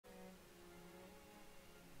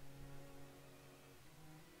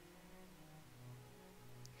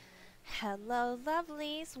Hello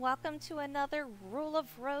lovelies, welcome to another Rule of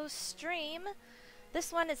Rose stream.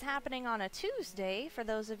 This one is happening on a Tuesday for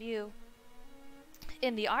those of you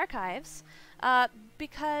in the archives,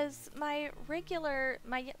 because my regular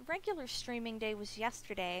streaming day was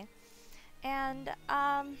yesterday, and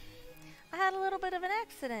I had a little bit of an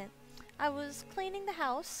accident. I was cleaning the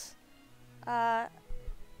house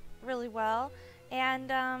really well,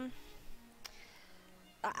 and I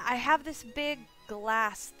have this big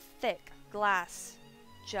thick glass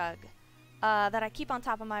jug that I keep on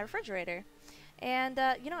top of my refrigerator. And,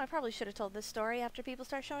 you know, I probably should have told this story after people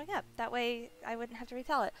start showing up. That way I wouldn't have to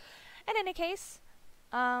retell it. In any case,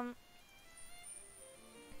 I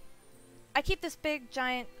keep this big,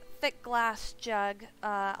 giant, thick glass jug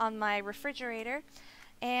on my refrigerator.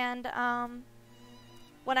 And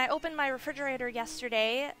when I opened my refrigerator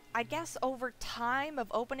yesterday, I guess over time of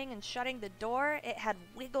opening and shutting the door, it had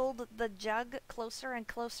wiggled the jug closer and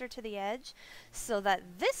closer to the edge, so that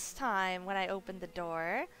this time when I opened the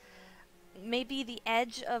door, maybe the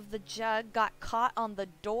edge of the jug got caught on the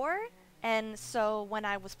door, and so when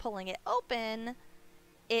I was pulling it open,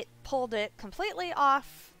 it pulled it completely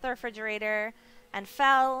off the refrigerator and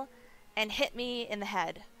fell and hit me in the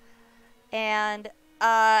head. And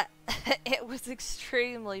it was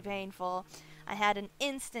extremely painful. I had an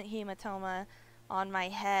instant hematoma on my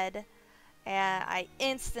head, and I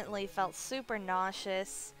instantly felt super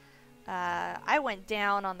nauseous. I went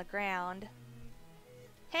down on the ground.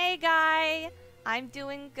 Hey guy, I'm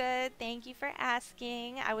doing good. Thank you for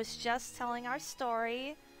asking. I was just telling I was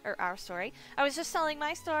just telling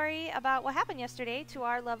my story about what happened yesterday to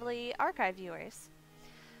our lovely archive viewers.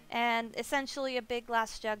 And essentially a big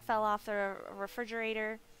glass jug fell off the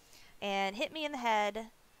refrigerator and hit me in the head,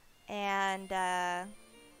 and I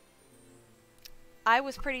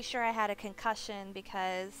was pretty sure I had a concussion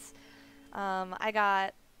because I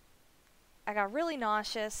got really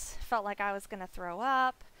nauseous, felt like I was gonna throw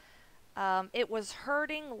up. It was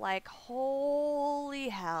hurting like holy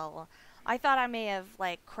hell. I thought I may have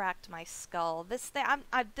like cracked my skull. This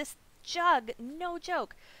jug, no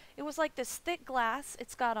joke. It was like this thick glass.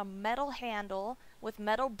 It's got a metal handle with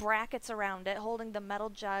metal brackets around it, holding the metal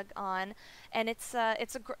jug on, and it's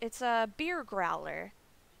a beer growler,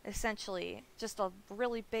 essentially, just a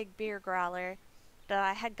really big beer growler that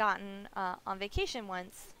I had gotten on vacation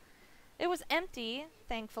once. It was empty,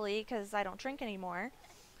 thankfully, because I don't drink anymore.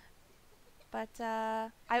 But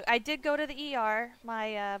I did go to the ER.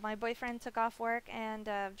 My boyfriend took off work and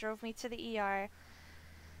drove me to the ER,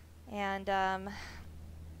 and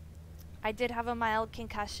I did have a mild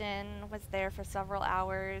concussion, was there for several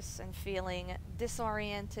hours and feeling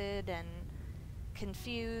disoriented and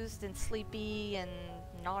confused and sleepy and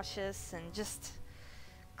nauseous and just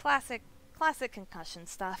classic concussion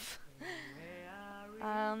stuff.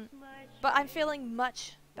 But I'm feeling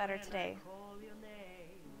much better today.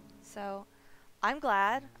 So, I'm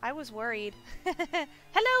glad. I was worried.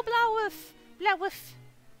 Hello, Blauwolf! Blauwolf!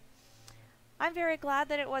 I'm very glad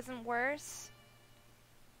that it wasn't worse.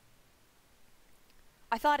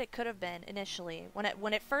 I thought it could have been initially.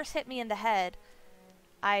 When it first hit me in the head,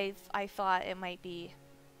 I thought it might be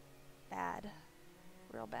bad.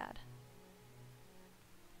 Real bad.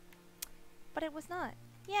 But it was not.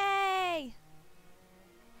 Yay!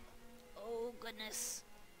 Oh goodness.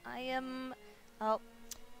 Oh,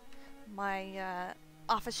 my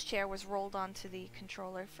office chair was rolled onto the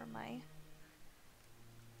controller for my,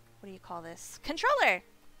 what do you call this? Controller!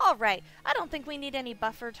 Alright, I don't think we need any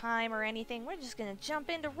buffer time or anything. We're just gonna jump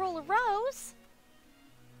into Rule of Rose.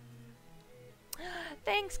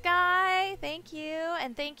 Thanks, Guy! Thank you.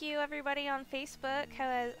 And thank you everybody on Facebook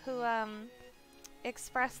who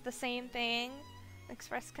expressed the same thing.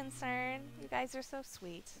 Expressed concern. You guys are so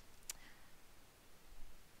sweet.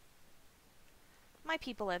 My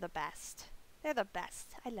people are the best. They're the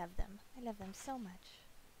best. I love them. I love them so much.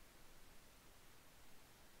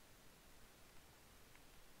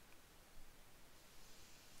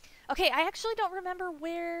 Okay, I actually don't remember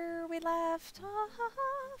where we left off.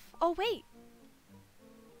 Oh, wait.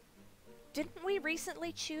 Didn't we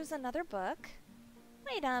recently choose another book?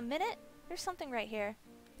 Wait a minute. There's something right here.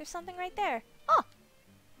 There's something right there. Oh!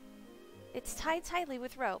 It's tied tightly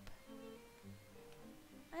with rope.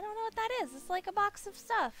 I don't know what that is. It's like a box of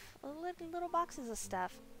stuff. Little boxes of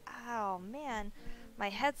stuff. Oh, man. My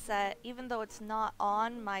headset, even though it's not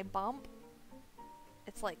on my bump,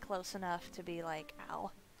 it's like close enough to be like,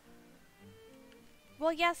 ow.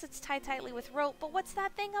 Well, yes, it's tied tightly with rope, but what's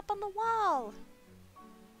that thing up on the wall?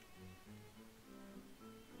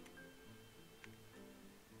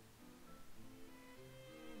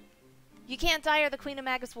 You can't die or the Queen of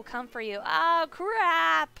Magus will come for you. Oh,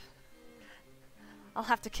 crap! I'll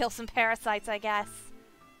have to kill some parasites, I guess.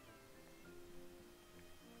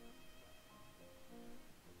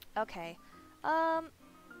 Okay.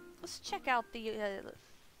 Let's check out the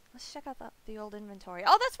the old inventory.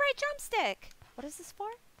 Oh, that's right, drumstick. What is this for?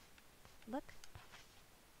 Look.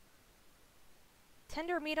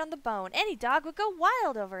 Tender meat on the bone. Any dog would go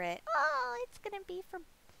wild over it. Oh, it's gonna be for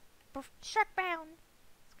Shark Brown.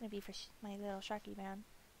 It's gonna be for my little Sharky Brown.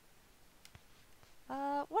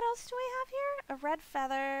 What else do we have here? A red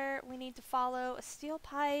feather. We need to follow a steel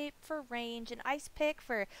pipe for range, an ice pick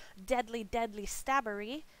for deadly, deadly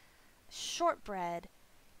stabbery. Shortbread.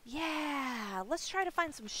 Yeah, let's try to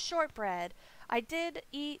find some shortbread. I did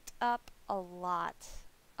eat up a lot.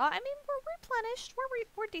 I mean, we're replenished.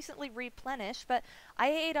 We're decently replenished, but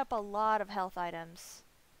I ate up a lot of health items.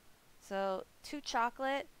 So 2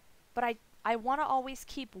 chocolate, but I want to always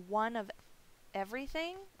keep 1 of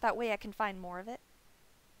everything. That way I can find more of it.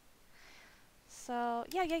 So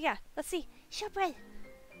yeah. Let's see. Shortbread.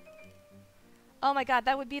 Oh my god,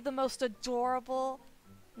 that would be the most adorable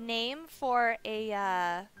name for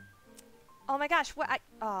a. Oh my gosh, what?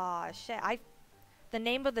 Oh shit! The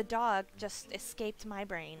name of the dog just escaped my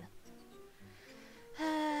brain.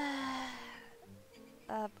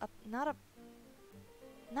 Not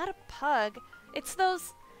a pug. It's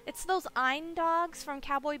those Ein dogs from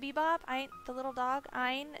Cowboy Bebop. The little dog.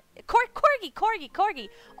 Ein. Corgi.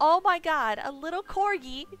 Oh my god, a little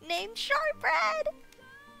corgi named Shortbread.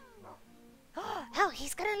 Oh,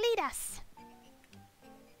 he's gonna lead us.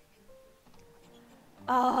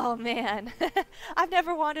 Oh man, I've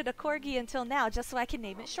never wanted a corgi until now, just so I can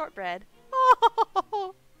name it Shortbread.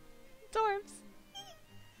 Oh, dorms.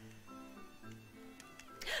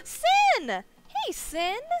 Sin! Hey,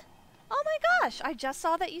 Sin! Oh my gosh, I just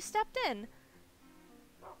saw that you stepped in.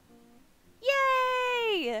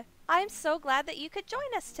 Yay! I'm so glad that you could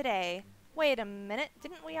join us today. Wait a minute,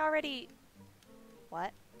 didn't we already...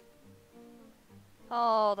 What?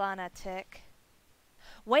 Hold on a tick.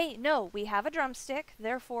 Wait, no, we have a drumstick,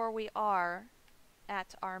 therefore we are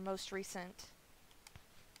at our most recent...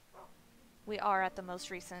 We are at the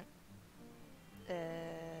most recent...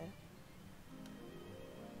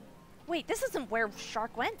 Wait, this isn't where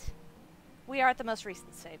Shark went. We are at the most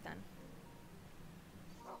recent save then.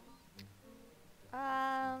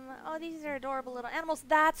 Oh, these are adorable little animals.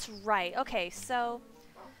 That's right. Okay, so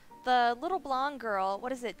the little blonde girl,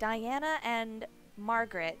 what is it? Diana and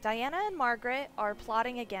Margaret. Diana and Margaret are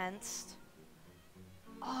plotting against...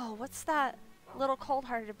 Oh, what's that little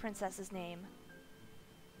cold-hearted princess's name?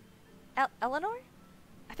 Eleanor?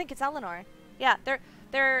 I think it's Eleanor. Yeah,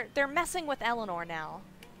 they're messing with Eleanor now.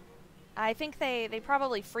 I think they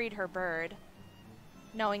probably freed her bird,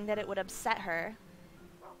 knowing that it would upset her.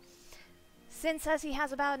 Sin says he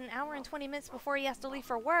has about 1 hour and 20 minutes before he has to leave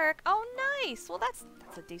for work. Oh, nice! Well, that's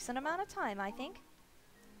a decent amount of time, I think.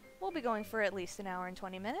 We'll be going for at least 1 hour and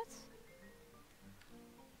 20 minutes.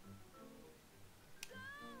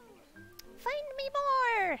 Find me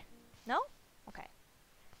more! No? Okay.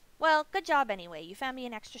 Well, good job anyway. You found me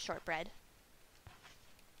an extra shortbread.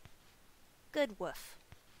 Good woof.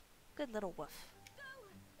 Good little woof.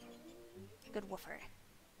 Good woofer.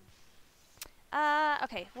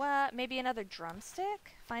 Okay, well, maybe another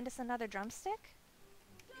drumstick? Find us another drumstick?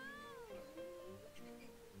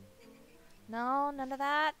 No, none of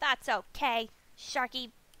that? That's okay,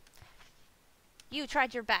 Sharky. You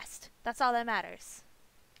tried your best. That's all that matters.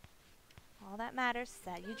 All that matters is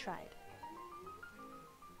that you tried.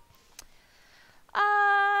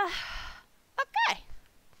 Okay.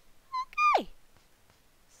 Okay.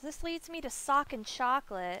 So this leads me to sock and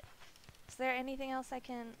chocolate. Is there anything else I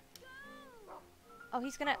can... Oh,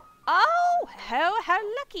 he's gonna... Oh! How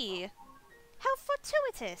lucky! How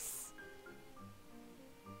fortuitous!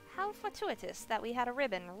 How fortuitous that we had a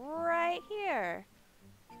ribbon right here.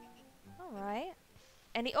 Alright.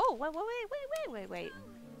 Any... Oh, wait.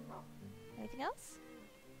 Anything else?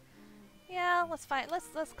 Yeah, let's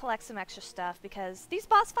collect some extra stuff because these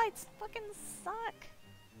boss fights fucking suck.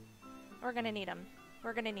 We're gonna need them.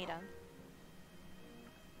 We're gonna need them.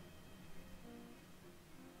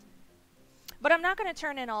 But I'm not gonna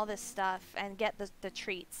turn in all this stuff and get the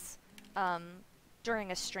treats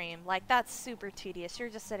during a stream. Like, that's super tedious. You're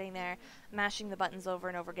just sitting there mashing the buttons over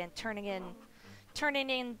and over again, turning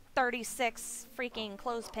in 36 freaking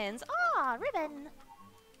clothespins. Ah, ribbon!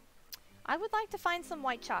 I would like to find some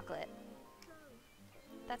white chocolate.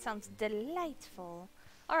 That sounds delightful.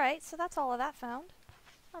 Alright, so that's all of that found.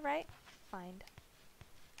 Alright, find.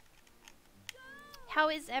 How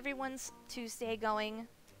is everyone's Tuesday going?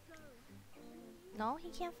 No, he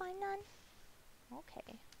can't find none?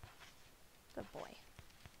 Okay. Good boy.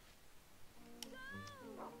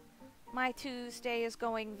 My Tuesday is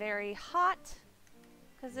going very hot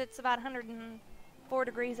because it's about 104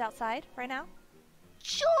 degrees outside right now.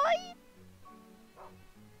 Joy!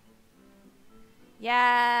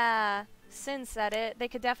 Yeah, Sin said it. They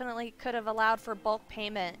could have allowed for bulk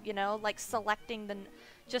payment, you know, like selecting the,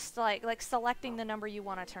 just like selecting the number you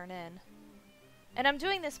want to turn in. And I'm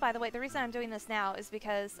doing this, by the way, the reason I'm doing this now is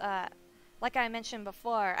because, like I mentioned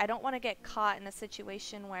before, I don't want to get caught in a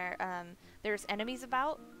situation where there's enemies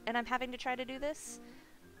about and I'm having to try to do this.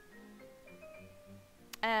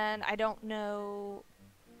 And I don't know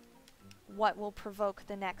what will provoke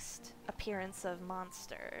the next appearance of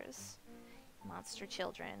monsters. Monster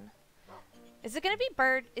children. Is it gonna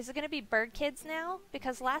be bird kids now?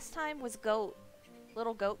 Because last time was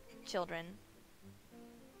little goat children.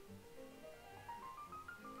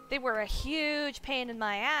 They were a huge pain in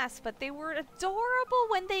my ass, but they were adorable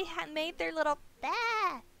when they had made their little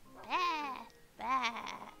bah, bah,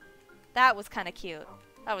 bah. That was kind of cute.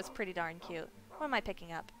 That was pretty darn cute. What am I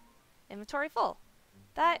picking up? Inventory full.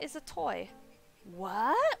 That is a toy.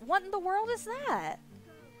 What? What in the world is that?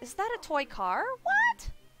 Is that a toy car?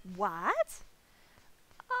 What? What?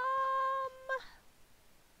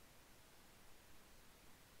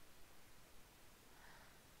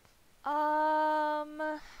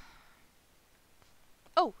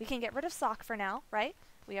 Oh, we can get rid of sock for now, right?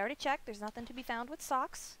 We already checked. There's nothing to be found with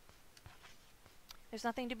socks. There's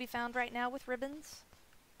nothing to be found right now with ribbons.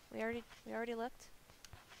 We already looked.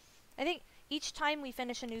 I think each time we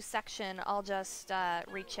finish a new section, I'll just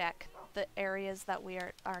recheck the areas that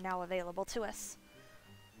are now available to us.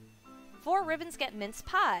 4 ribbons get mince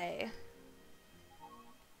pie.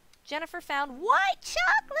 Jennifer found white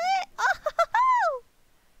chocolate! Oh!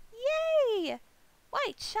 Yay!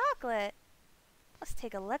 White chocolate! Let's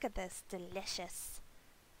take a look at this delicious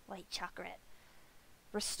white chocolate.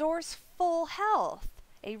 Restores full health.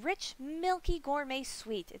 A rich, milky gourmet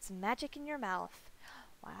sweet. It's magic in your mouth.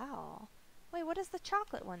 Wow. Wait, what does the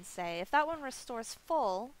chocolate one say? If that one restores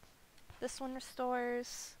full, this one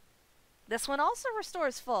restores... This one also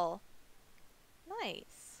restores full.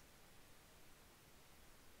 Nice.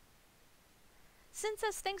 Since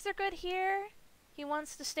things are good here, he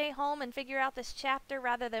wants to stay home and figure out this chapter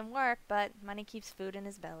rather than work, but money keeps food in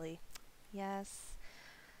his belly. Yes.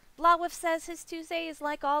 Blawif says his Tuesday is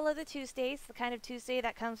like all other Tuesdays, the kind of Tuesday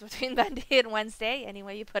that comes between Monday and Wednesday. Any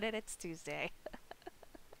way you put it, it's Tuesday.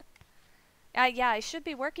 Yeah, I should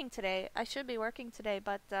be working today.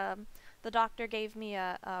 But the doctor gave me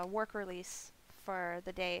a work release for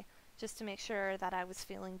the day just to make sure that I was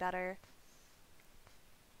feeling better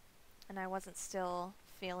and I wasn't still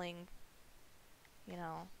feeling, you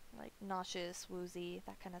know, like nauseous, woozy,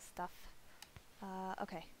 that kind of stuff.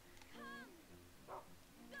 Okay.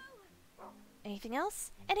 Anything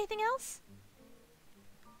else? Anything else?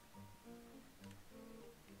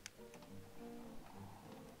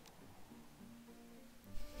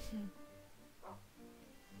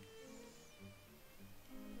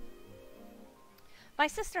 My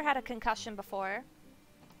sister had a concussion before.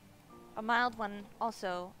 A mild one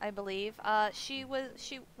also, I believe. She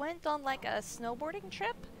went on like a snowboarding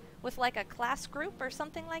trip with like a class group or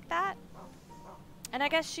something like that. And I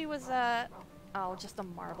guess she was oh, just a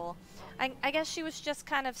marble. I guess she was just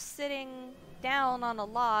kind of sitting down on a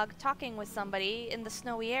log talking with somebody in the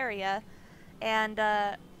snowy area, and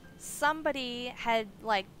somebody had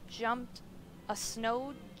like jumped a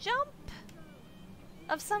snow jump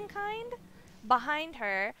of some kind behind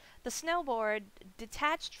her. The snowboard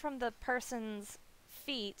detached from the person's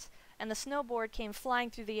feet, and the snowboard came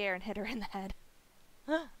flying through the air and hit her in the head.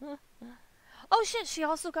 Oh shit, she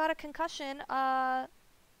also got a concussion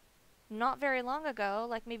not very long ago,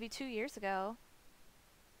 like maybe 2 years ago,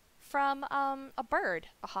 from a bird.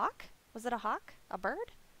 A hawk? Was it a hawk? A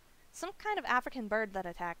bird? Some kind of African bird that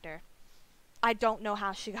attacked her. I don't know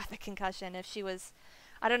how she got the concussion. If she was,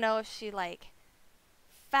 I don't know if she like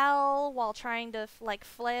fell while trying to like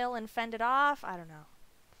flail and fend it off. I don't know.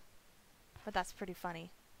 But that's pretty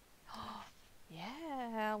funny.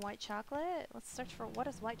 Yeah, white chocolate. Let's search for what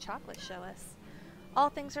does white chocolate show us. All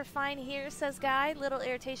things are fine here, says Guy. Little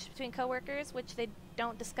irritation between coworkers, which they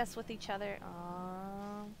don't discuss with each other.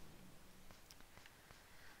 Aww.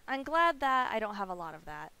 I'm glad that I don't have a lot of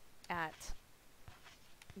that at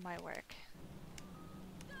my work.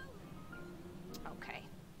 Okay.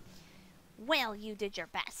 Well, you did your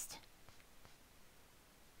best.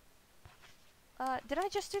 Did I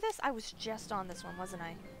just do this? I was just on this one, wasn't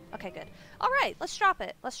I? Okay, good. Alright, let's drop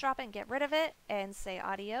it. Let's drop it and get rid of it and say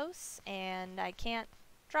adios. And I can't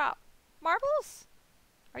drop marbles?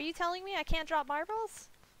 Are you telling me I can't drop marbles?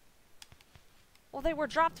 Well, they were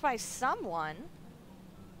dropped by someone.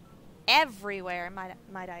 everywhere,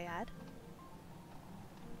 might I add.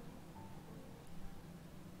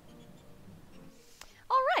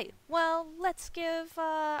 Alright, well, let's give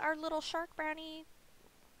our little shark brownie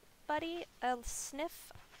buddy a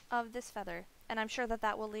sniff of this feather. And I'm sure that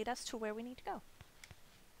that will lead us to where we need to go.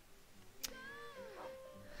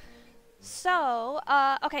 So,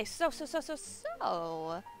 okay, so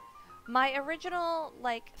my original,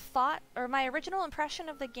 like, thought, or my original impression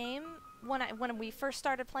of the game when we first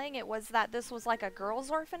started playing it was that this was like a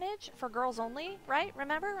girls' orphanage for girls only, right?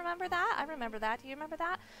 Remember that? I remember that. Do you remember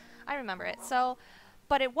that? I remember it. So,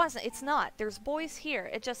 but it wasn't. It's not. There's boys here.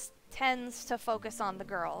 It just tends to focus on the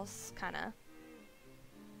girls, kind of.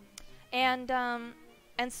 And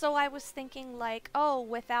so I was thinking, like, oh,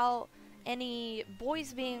 without any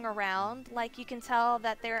boys being around, like, you can tell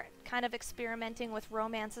that they're kind of experimenting with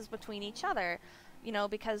romances between each other, you know,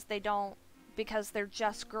 because they're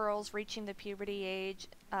just girls reaching the puberty age,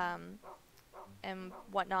 and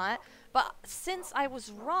whatnot. But since I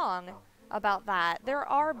was wrong about that, there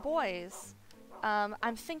are boys.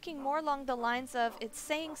 I'm thinking more along the lines of it's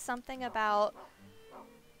saying something about,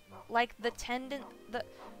 like, let's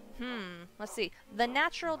see. The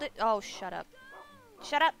natural oh, shut up.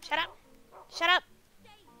 Shut up, shut up, shut up!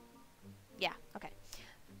 Yeah, okay.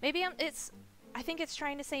 Maybe I think it's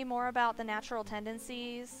trying to say more about the natural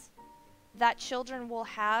tendencies that children will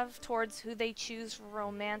have towards who they choose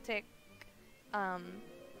romantic,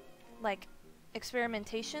 like,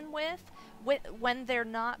 experimentation with when they're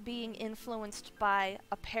not being influenced by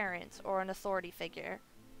a parent or an authority figure,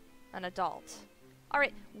 an adult.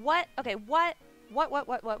 Alright, what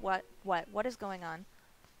is going on?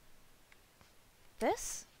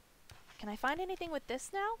 This? Can I find anything with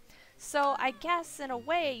this now? So I guess in a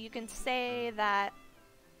way you can say that...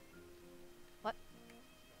 What?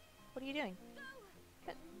 What are you doing?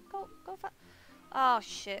 Go. Oh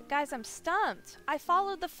shit. Guys, I'm stumped. I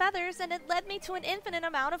followed the feathers and it led me to an infinite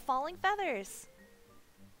amount of falling feathers.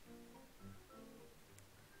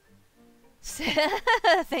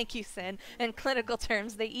 Thank you, Sin. In clinical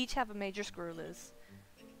terms, they each have a major screw loose.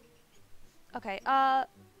 Okay,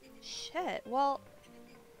 shit. Well,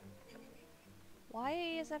 why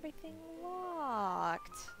is everything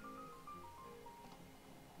locked?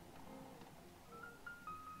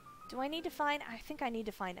 Do I need to find... I think I need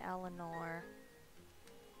to find Eleanor.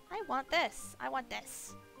 I want this. I want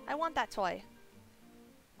this. I want that toy.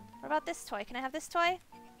 What about this toy? Can I have this toy?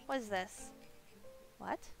 What is this?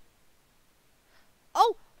 What?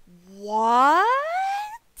 Oh!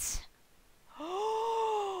 What?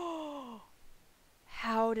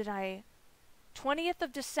 How did I... 20th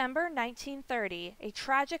of December, 1930. A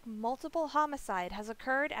tragic multiple homicide has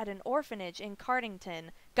occurred at an orphanage in Cardington.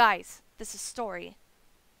 Guys, this is story.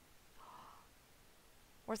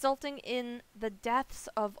 Resulting in the deaths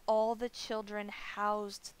of all the children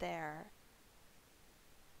housed there.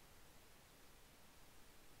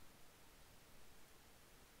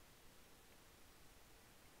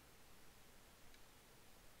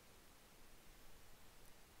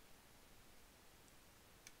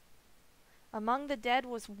 Among the dead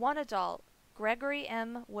was one adult, Gregory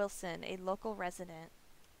M. Wilson, a local resident.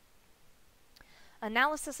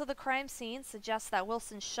 Analysis of the crime scene suggests that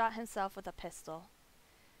Wilson shot himself with a pistol.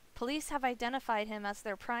 Police have identified him as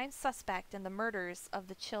their prime suspect in the murders of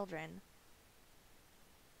the children.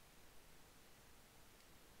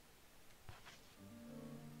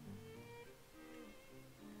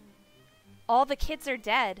 All the kids are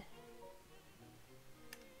dead.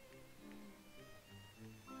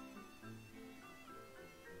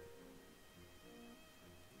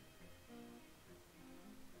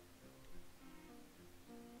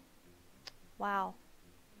 Wow.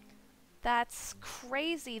 That's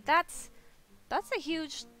crazy. That's a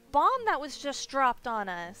huge bomb that was just dropped on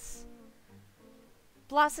us.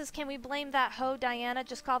 Blosses, can we blame that hoe Diana?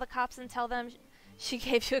 Just call the cops and tell them she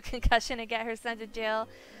gave you a concussion and get her sent to jail.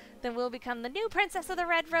 Then we'll become the new princess of the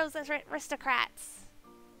Red Rose aristocrats.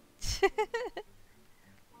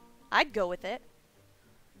 I'd go with it.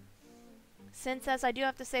 Sin says, I do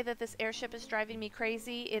have to say that this airship is driving me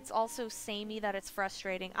crazy. It's also samey that it's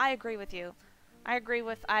frustrating. I agree with you.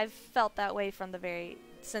 I've felt that way from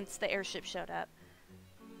since the airship showed up.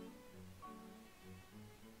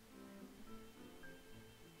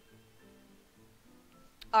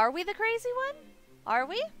 Are we the crazy one? Are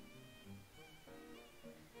we?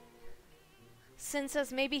 Sin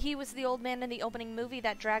says maybe he was the old man in the opening movie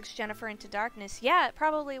that drags Jennifer into darkness. Yeah, it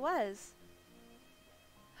probably was.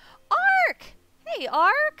 Ark! Hey,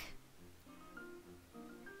 Ark!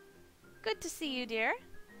 Good to see you, dear.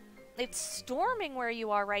 It's storming where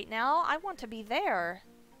you are right now. I want to be there.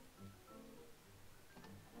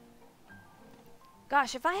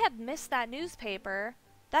 Gosh, if I had missed that newspaper,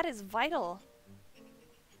 that is vital.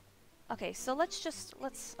 Okay, so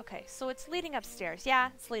okay, so it's leading upstairs. Yeah,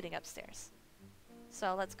 it's leading upstairs.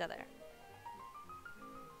 So let's go there.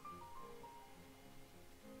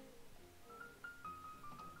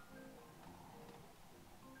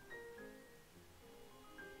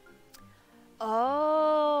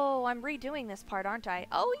 Oh, I'm redoing this part, aren't I?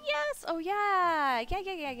 Oh, yes! Oh, yeah!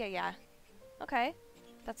 Yeah. Okay,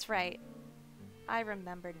 that's right. I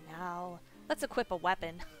remember now. Let's equip a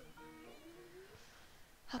weapon.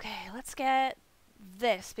 Okay, let's get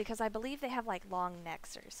this, because I believe they have, like, long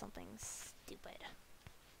necks or something stupid.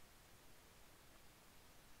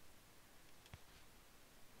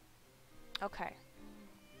 Okay.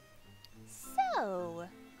 So...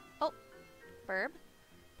 Oh, burb.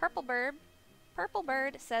 Purple burb. Purple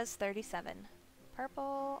bird says 37.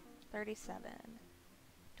 Purple 37.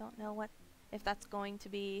 Don't know if that's going to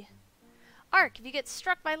be... Ark, if you get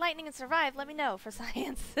struck by lightning and survive, let me know for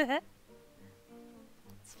science. Let's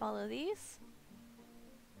follow these.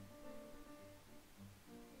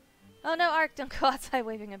 Oh no, Ark, don't go outside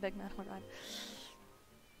waving a big metal rod.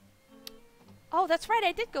 Oh, that's right,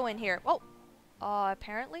 I did go in here. Oh,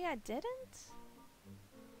 apparently I didn't.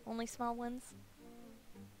 Only small ones.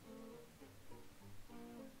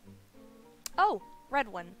 Oh, red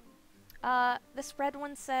one. This red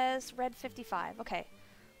one says red 55. Okay.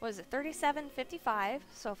 What is it? 37, 55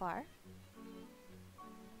 so far.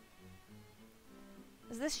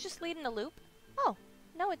 Does this just lead in a loop? Oh,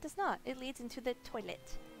 no it does not. It leads into the toilet.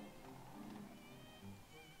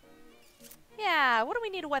 Yeah, what do we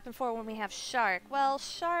need a weapon for when we have Shark? Well,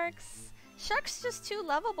 Shark's just too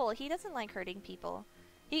lovable. He doesn't like hurting people.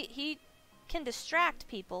 He can distract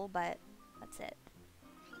people, but that's it.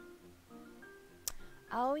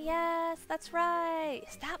 Oh yes, that's right.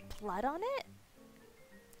 Is that blood on it?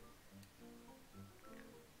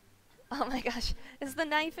 Oh my gosh. Is the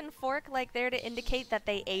knife and fork like there to indicate that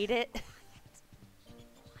they ate it?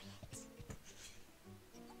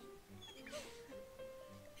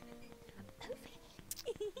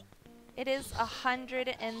 It is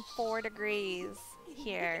 104 degrees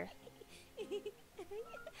here. You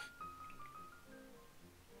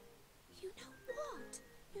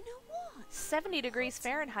know what? 70 degrees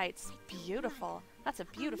Fahrenheit's beautiful. That's a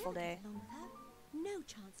beautiful day. No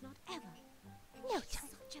chance, not ever. No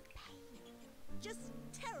chance. Such a pain. Just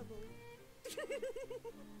terrible.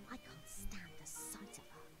 I can't stand the sight of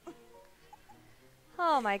her.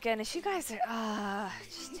 Oh my goodness, you guys are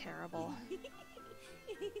just terrible.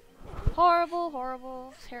 Horrible,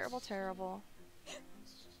 horrible, terrible, terrible.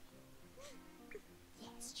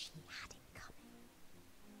 Yes, she had it coming.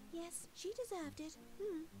 Yes, she deserved it.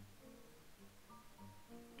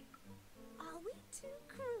 Are we too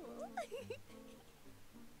cruel?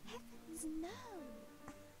 Heavens, no.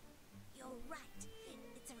 You're right.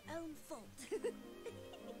 It's her own fault.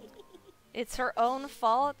 It's her own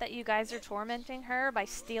fault that you guys are tormenting her by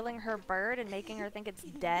stealing her bird and making her think it's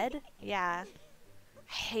dead? Yeah.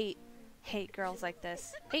 Hate girls like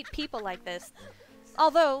this. Hate people like this.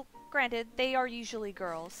 Although, granted, they are usually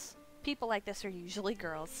girls. People like this are usually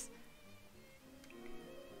girls.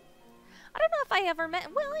 I don't know if I ever met.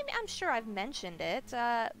 Well, I'm sure I've mentioned it.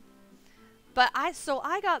 But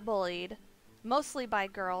I got bullied, mostly by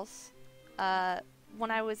girls,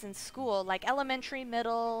 when I was in school, like elementary,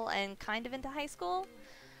 middle, and kind of into high school.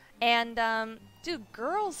 And dude,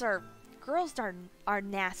 girls are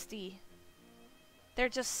nasty. They're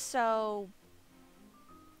just so.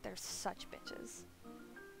 They're such bitches.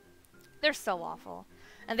 They're so awful,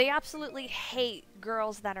 and they absolutely hate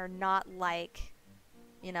girls that are not like,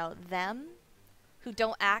 you know, them, who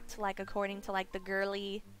don't act like according to like the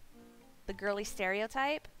girly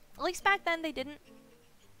stereotype. At least back then they didn't.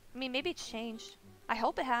 I mean, maybe it's changed. I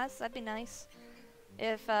hope it has. That'd be nice.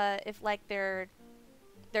 If like their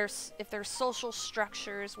social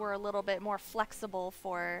structures were a little bit more flexible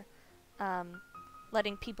for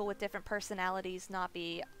letting people with different personalities not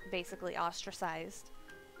be basically ostracized.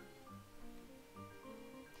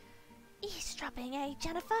 Eavesdropping, eh,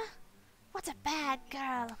 Jennifer? What's a bad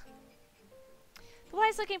girl? The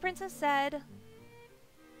wise-looking princess said,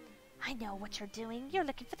 I know what you're doing. You're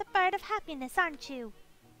looking for the bird of happiness, aren't you?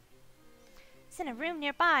 It's in a room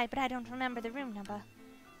nearby, but I don't remember the room number.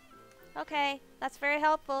 Okay, that's very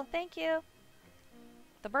helpful. Thank you.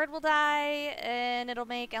 The bird will die, and it'll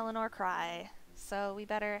make Eleanor cry. So we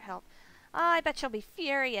better help. Oh, I bet she'll be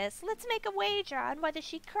furious. Let's make a wager on whether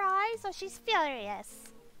she cries or she's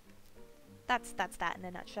furious. That's that in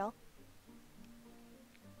a nutshell.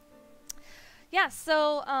 Yeah,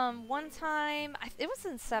 so one time, it was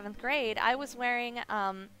in 7th grade, I was wearing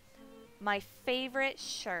my favorite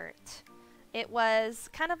shirt. It was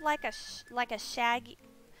kind of like a shaggy.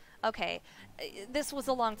 Okay, this was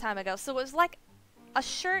a long time ago, so it was like a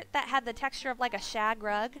shirt that had the texture of like a shag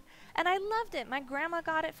rug, and I loved it. My grandma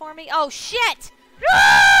got it for me. Oh shit!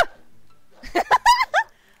 Ah!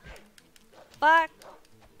 Fuck.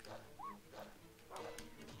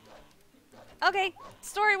 Okay,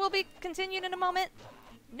 story will be continued in a moment.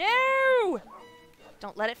 No!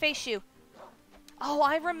 Don't let it face you. Oh,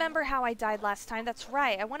 I remember how I died last time. That's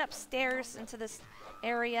right. I went upstairs into this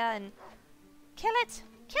area and... Kill it!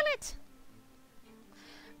 Kill it!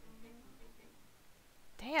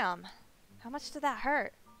 Damn. How much did that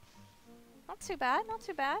hurt? Not too bad, not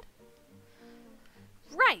too bad.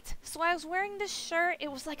 Right, so I was wearing this shirt.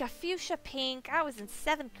 It was like a fuchsia pink. I was in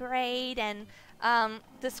 7th grade, and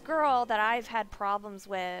this girl that I've had problems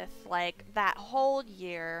with, like, that whole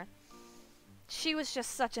year, she was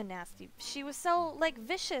just such a nasty. She was so, like,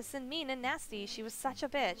 vicious and mean and nasty. She was such a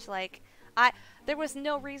bitch. Like, there was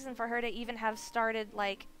no reason for her to even have started,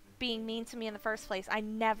 like, being mean to me in the first place. I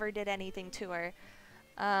never did anything to her.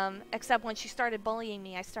 Except when she started bullying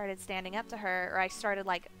me, I started standing up to her, or I started,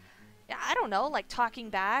 like, I don't know, like, talking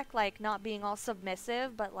back, like, not being all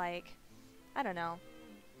submissive, but, like, I don't know.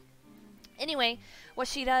 Anyway, what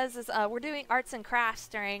she does is, we're doing arts and crafts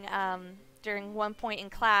during one point in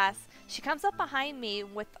class. She comes up behind me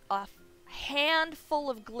with a handful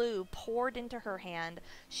of glue poured into her hand.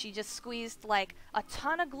 She just squeezed, like, a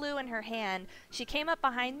ton of glue in her hand. She came up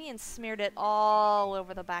behind me and smeared it all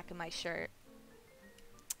over the back of my shirt.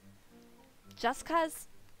 Just 'cause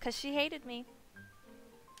she hated me.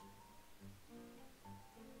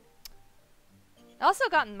 I also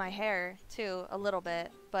got in my hair, too, a little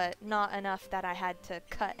bit, but not enough that I had to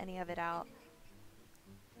cut any of it out.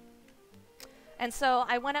 And so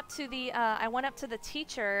I went up to the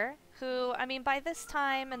teacher, who, I mean, by this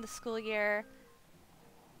time in the school year,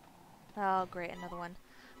 oh great, another one.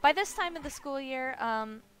 By this time in the school year,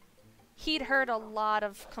 he'd heard a lot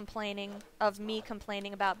of me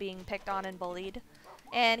complaining about being picked on and bullied.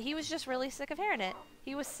 And he was just really sick of hearing it.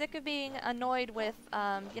 He was sick of being annoyed with,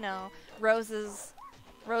 you know, Rose's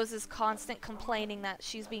constant complaining that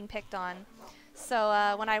she's being picked on.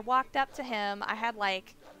 So when I walked up to him, I had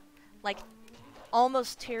like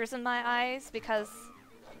almost tears in my eyes because,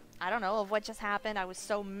 I don't know, of what just happened. I was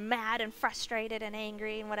so mad and frustrated and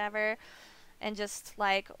angry and whatever. And just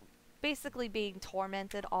like basically being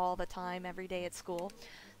tormented all the time, every day at school.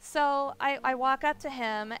 So I walk up to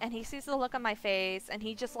him and he sees the look on my face and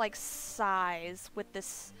he just like sighs with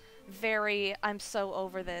this very I'm so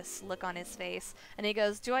over this look on his face. And he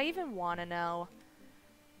goes, "Do I even want to know?"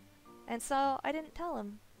 And so I didn't tell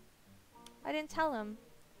him.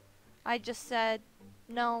 I just said,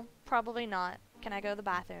 "No, probably not. Can I go to the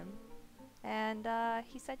bathroom?" And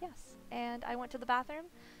he said yes. And I went to the bathroom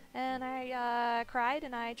and I cried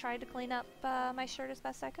and I tried to clean up my shirt as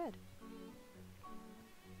best I could.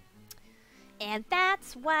 And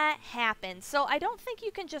that's what happened. So I don't think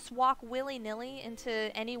you can just walk willy-nilly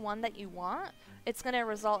into any one that you want. It's going to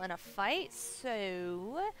result in a fight.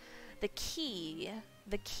 So the key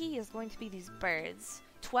is going to be these birds.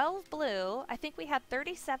 12 blue. I think we had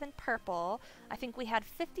 37 purple. I think we had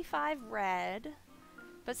 55 red.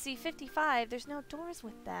 But see, 55, there's no doors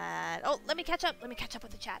with that. Oh, let me catch up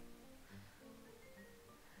with the chat.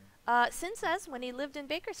 Sin says when he lived in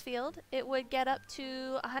Bakersfield, it would get up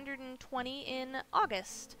to 120 in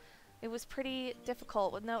August. It was pretty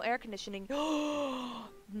difficult with no air conditioning.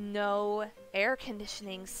 No air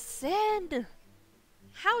conditioning. Sin!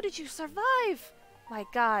 How did you survive? My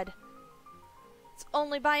God. It's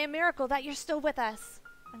only by a miracle that you're still with us.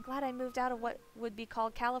 I'm glad I moved out of what would be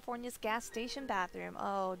called California's gas station bathroom.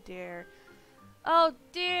 Oh, dear. Oh,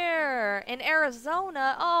 dear. In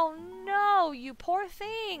Arizona? Oh, no. You poor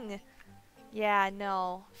thing. Yeah,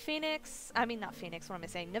 no. Not Phoenix. What am I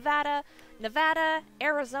saying? Nevada,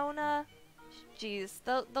 Arizona. Jeez.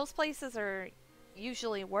 Those places are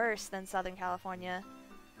usually worse than Southern California.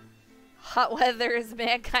 Hot weather is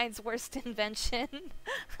mankind's worst invention.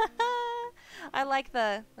 I like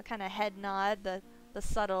the kind of head nod, the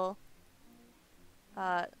subtle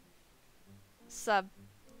subtext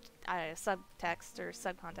or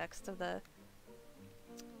subcontext of the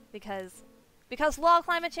because law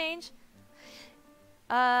climate change.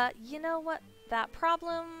 You know what? That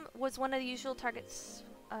problem was one of the usual targets.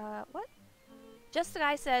 What? Just the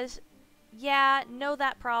guy says, yeah, no,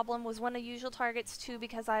 that problem was one of the usual targets too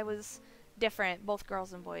because I was different, both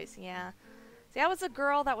girls and boys. Yeah. See, I was a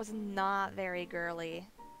girl that was not very girly,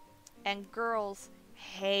 and girls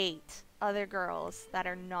hate other girls that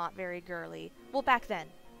are not very girly. Well, back then.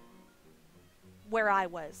 where I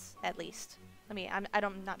was, at least. I'm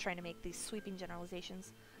not trying to make these sweeping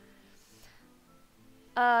generalizations.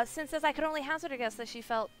 Sin says, I could only hazard a guess that she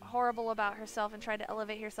felt horrible about herself and tried to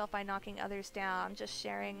elevate herself by knocking others down. Just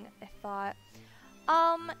sharing a thought.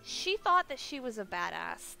 She thought that she was a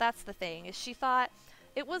badass. That's the thing, is she thought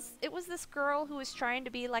it was this girl who was trying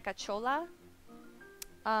to be like a chola.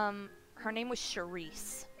 Her name was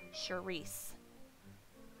Charisse. Charisse.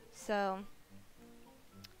 So,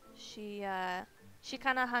 she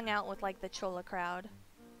kind of hung out with, like, the chola crowd.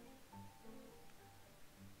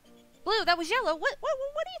 Blue, that was yellow. What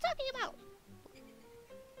are you talking about?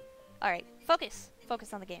 Alright, focus.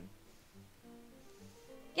 Focus on the game.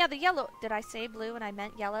 Yeah, the yellow. Did I say blue and I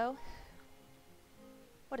meant yellow?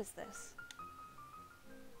 What is this?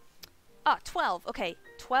 Ah, 12. Okay,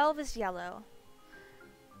 12 is yellow.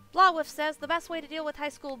 Blawwolf says, the best way to deal with high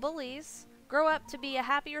school bullies, grow up to be a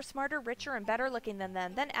happier, smarter, richer, and better looking than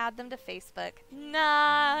them, then add them to Facebook.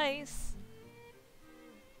 Nice!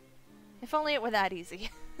 If only it were that easy.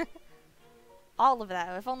 All of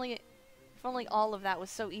that. If only all of that was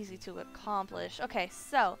so easy to accomplish. Okay,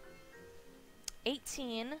 so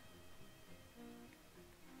 18,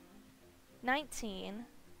 19.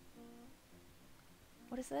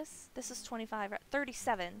 What is this? This is 25.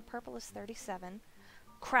 37. Purple is 37.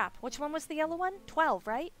 Crap. Which one was the yellow one? 12,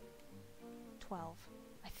 right? 12,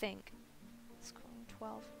 I think. Let's go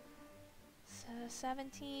 12. So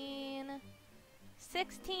 17.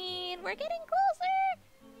 16. We're getting closer.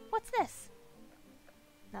 What's this?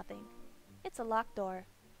 Nothing. It's a locked door.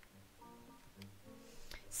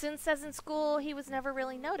 Sin says in school he was never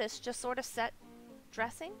really noticed, just sort of set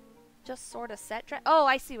dressing? Just sort of set dress. Oh,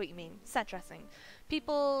 I see what you mean. Set dressing.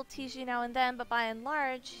 People tease you now and then, but by and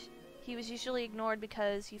large, he was usually ignored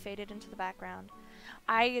because you faded into the background.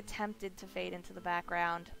 I attempted to fade into the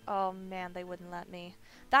background. Oh man, they wouldn't let me.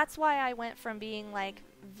 That's why I went from being like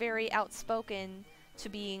very outspoken to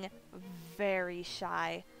being very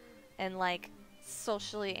shy and like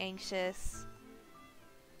socially anxious.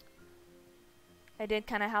 I did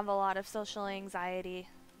kind of have a lot of social anxiety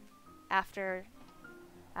after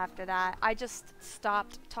that. I just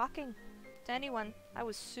stopped talking to anyone. I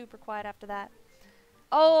was super quiet after that.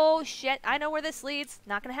 Oh shit, I know where this leads.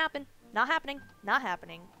 Not gonna happen. Not happening. Not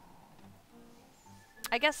happening.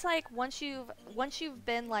 I guess like once you've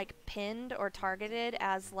been like pinned or targeted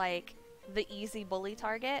as like the easy bully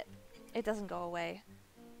target, it doesn't go away.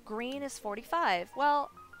 Green is 45.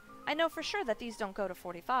 Well, I know for sure that these don't go to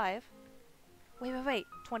 45. Wait.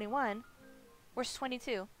 21. Where's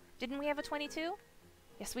 22? Didn't we have a 22?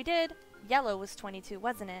 Yes, we did. Yellow was 22,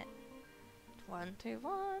 wasn't it? 21.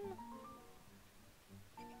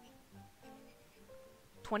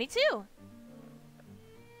 22.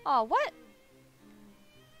 Oh, what?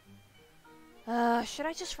 Should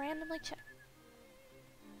I just randomly check?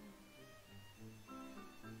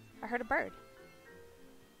 I heard a bird.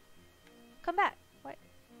 Come back. What?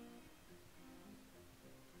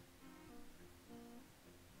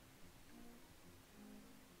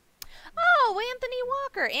 Oh, Anthony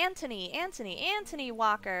Walker. Anthony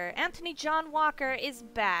Walker. Anthony John Walker is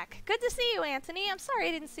back. Good to see you, Anthony. I'm sorry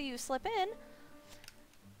I didn't see you slip in.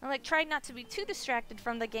 I like tried not to be too distracted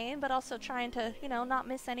from the game, but also trying to, you know, not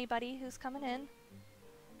miss anybody who's coming in.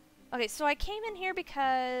 Okay, so I came in here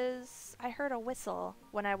because I heard a whistle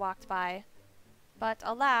when I walked by. But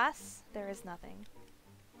alas, there is nothing.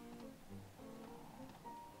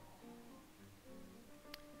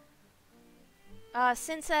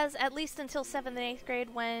 Sin says, at least until 7th and 8th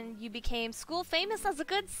grade when you became school famous as a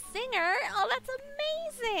good singer. Oh, that's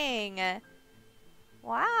amazing!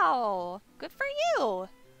 Wow, good for you!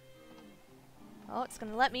 Oh, it's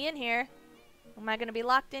gonna let me in here. Am I gonna be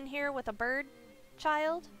locked in here with a bird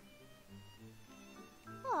child?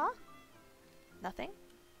 Aw. Nothing.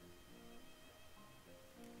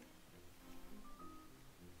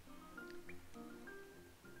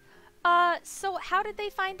 So how did they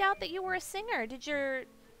find out that you were a singer? Did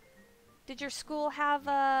your school have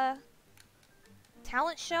a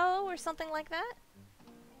talent show or something like that?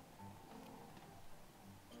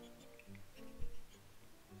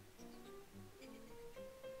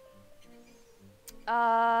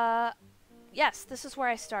 Yes, this is where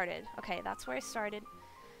I started. Okay, that's where I started.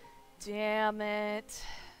 Damn it.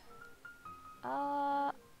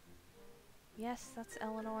 Yes, that's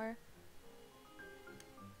Eleanor.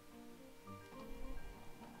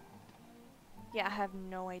 Yeah, I have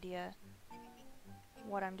no idea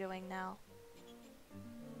what I'm doing now.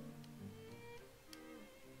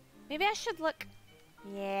 Maybe I should look...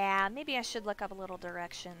 Yeah, maybe I should look up a little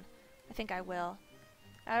direction. I think I will.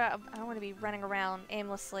 I don't want to be running around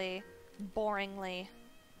aimlessly, boringly.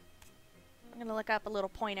 I'm gonna look up a little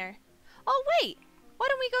pointer. Oh, wait! Why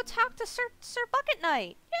don't we go talk to Sir Bucket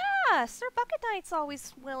Knight? Yeah, Sir Bucket Knight's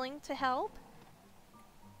always willing to help.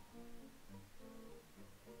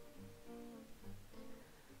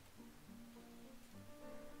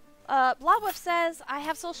 Blobwolf says, I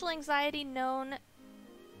have a social anxiety known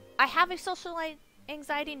as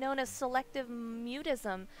selective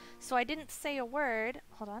mutism, so I didn't say a word.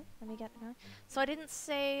 Hold on, let me get going. So I didn't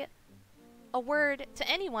say a word to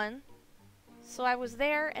anyone, so I was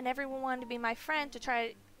there and everyone wanted to be my friend to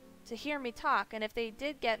try to hear me talk, and if they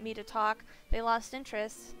did get me to talk, they lost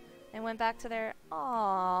interest and went back to their...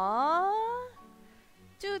 Aww.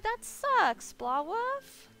 Dude, that sucks,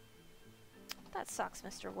 Blobwolf. That sucks,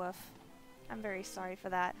 Mr. Wolf. I'm very sorry for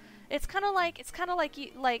that. It's kind of like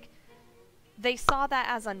you, like, they saw that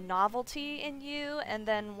as a novelty in you, and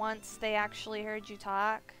then once they actually heard you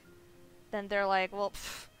talk, then they're like, well,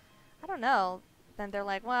 pff, I don't know. Then they're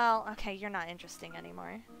like, well, okay, you're not interesting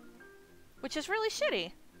anymore. Which is really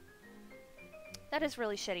shitty. That is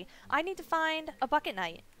really shitty. I need to find a Bucket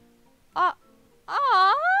Knight. How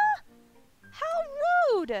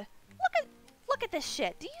rude! Look at this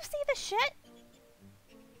shit. Do you see this shit?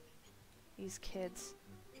 These kids.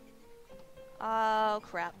 Oh,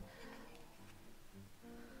 crap.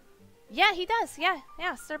 Yeah, he does. Yeah.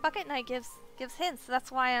 Sir Bucket Knight gives hints.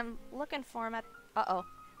 That's why I'm looking for him at... Uh-oh.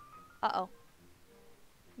 Uh-oh.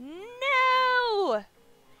 No!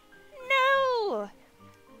 No!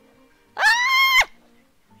 Ah!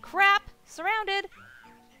 Crap! Surrounded!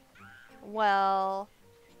 Well...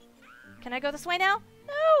 Can I go this way now?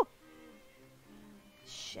 No!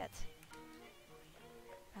 Shit.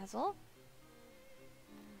 Basil?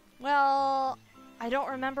 Well, I don't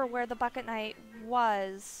remember where the Bucket Knight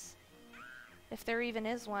was. If there even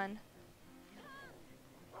is one.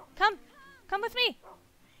 Come! Come with me!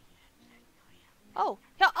 Oh!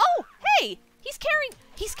 Oh! Hey! He's carrying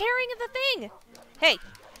the thing! Hey!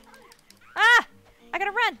 Ah! I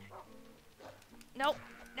gotta run! No!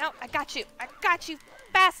 No! I got you! I got you!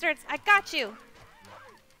 Bastards! I got you!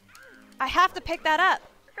 I have to pick that up!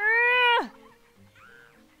 Urgh!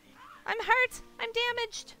 I'm hurt! I'm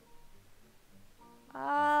damaged!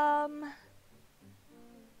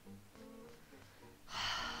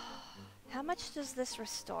 How much does this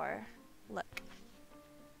restore? Look.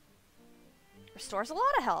 Restores a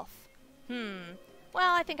lot of health.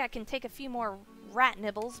 Well, I think I can take a few more rat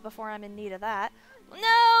nibbles before I'm in need of that.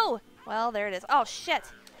 No! Well, there it is. Oh, shit.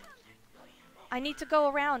 I need to go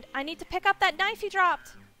around. I need to pick up that knife he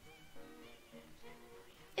dropped.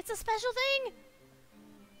 It's a special thing.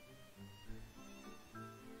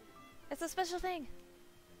 It's a special thing.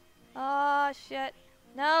 Oh, shit.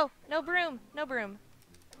 No. No broom. No broom.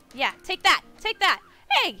 Yeah, take that. Take that.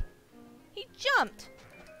 Hey! He jumped.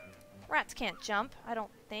 Rats can't jump, I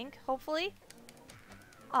don't think. Hopefully.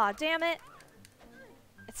 Aw, damn it.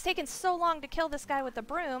 It's taken so long to kill this guy with the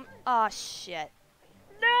broom. Aw, shit.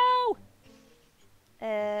 No!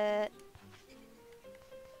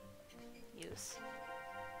 Use.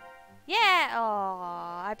 Yeah!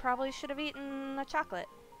 Aw, I probably should have eaten a chocolate.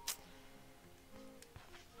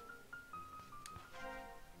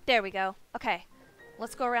 There we go. Okay.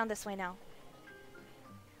 Let's go around this way now.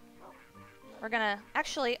 We're gonna...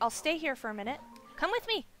 Actually, I'll stay here for a minute. Come with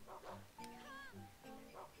me!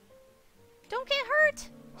 Don't get hurt!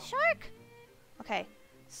 Shark! Okay,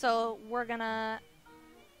 so we're gonna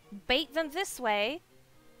bait them this way.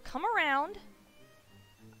 Come around.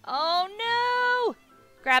 Oh no!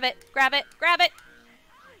 Grab it! Grab it! Grab it!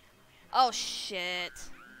 Oh shit.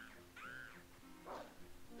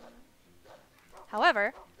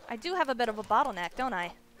 However, I do have a bit of a bottleneck, don't I?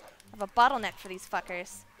 I have a bottleneck for these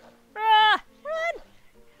fuckers. Ah! Run!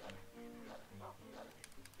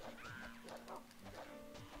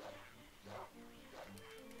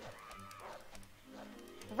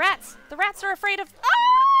 Rats! The rats are afraid of...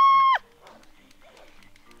 Ah!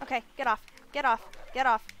 Okay, get off. Get off. Get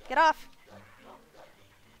off. Get off.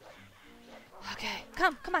 Okay,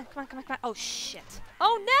 come on. Oh, shit.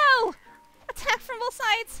 Oh, no! Attack from both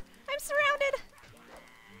sides! I'm surrounded!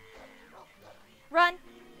 Run!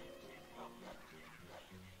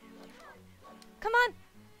 Come on!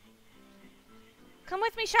 Come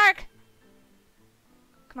with me, shark!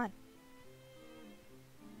 Come on.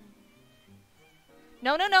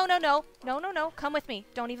 No. No. Come with me.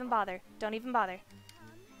 Don't even bother. Don't even bother.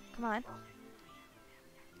 Come on.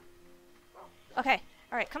 Okay.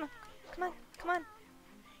 Alright, come on. Come on. Come on.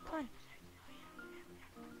 Come on.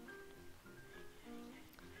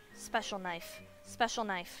 Special knife. Special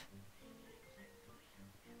knife.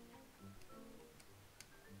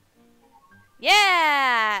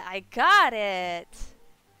 Yeah! I got it!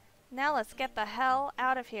 Now let's get the hell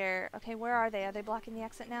out of here. Okay, where are they? Are they blocking the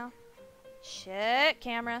exit now? Shit,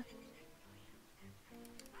 camera.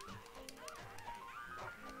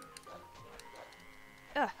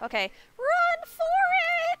 Ugh, okay. Run for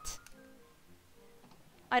it!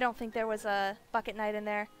 I don't think there was a bucket knight in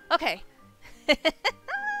there. Okay.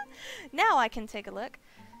 Now I can take a look.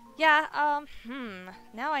 Yeah,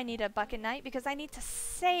 now I need a bucket knight because I need to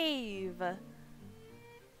save.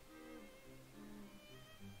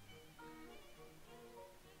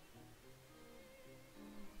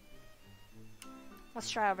 Let's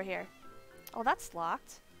try over here. Oh, that's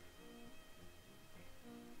locked.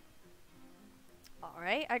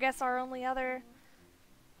 Alright, I guess our only other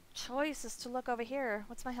choice is to look over here.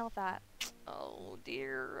 What's my health at? Oh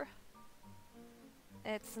dear.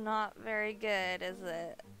 It's not very good, is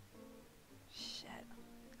it? Shit.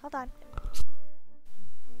 Hold on.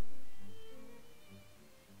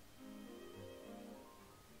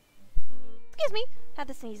 Excuse me. Had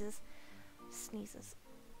the sneezes. Sneezes.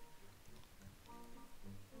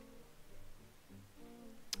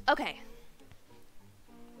 Okay.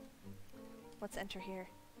 Let's enter here.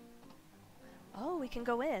 Oh, we can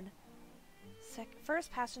go in.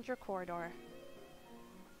 First passenger corridor.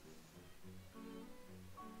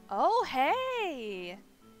 Oh, hey!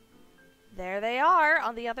 There they are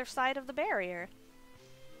on the other side of the barrier.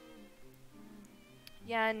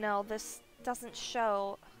 Yeah, no, this doesn't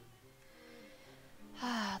show.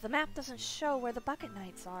 The map doesn't show where the bucket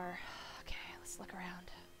knights are. Okay, let's look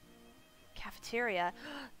around. Cafeteria.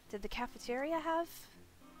 Did the cafeteria have?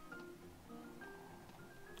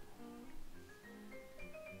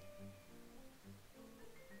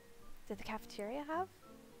 Did the cafeteria have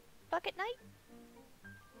bucket knight?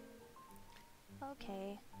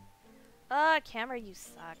 Okay. Camera, you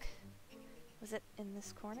suck. Was it in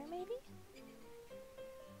this corner, maybe?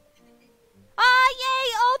 Ah,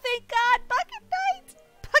 yay! Oh, thank God! Bucket knight!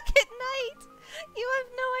 Bucket knight! You have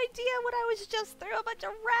no idea what I was just through. A bunch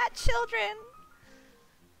of rat children!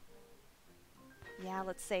 Yeah,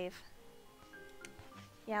 let's save.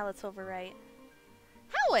 Yeah, let's overwrite.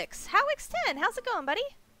 Howix! Howix10! How's it going, buddy?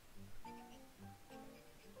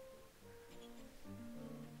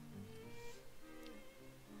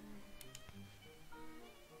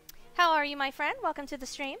 How are you, my friend? Welcome to the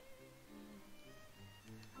stream.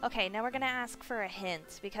 Okay, now we're gonna ask for a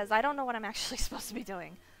hint, because I don't know what I'm actually supposed to be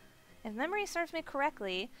doing. If memory serves me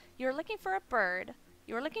correctly, you're looking for a bird.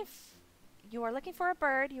 You are looking for a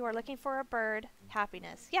bird. You are looking for a bird.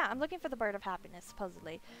 Happiness. Yeah, I'm looking for the bird of happiness,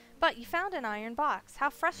 supposedly. But you found an iron box. How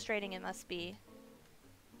frustrating it must be.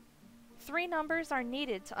 3 numbers are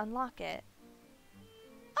needed to unlock it.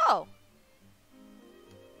 Oh!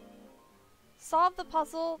 Solve the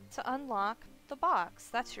puzzle to unlock the box.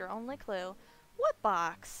 That's your only clue. What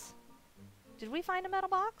box? Did we find a metal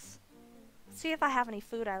box? Let's see if I have any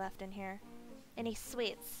food I left in here. Any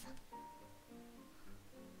sweets.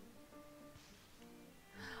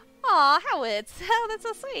 Aw, Howitz. Oh, that's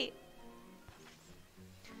so sweet.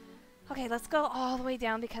 Okay, let's go all the way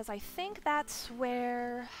down because I think that's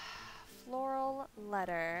where... Floral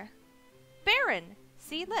letter. Baron!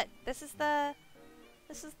 See, look. This is the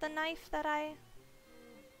knife that I...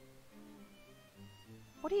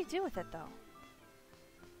 What do you do with it, though?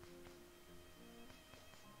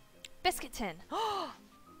 Biscuit tin.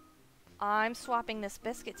 I'm swapping this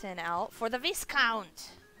biscuit tin out for the Viscount.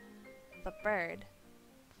 The bird.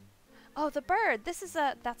 Oh, the bird. This is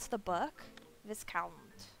that's the book. Viscount.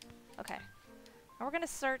 Okay. Now we're gonna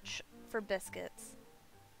search for biscuits.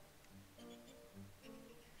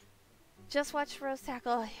 Just watch Rose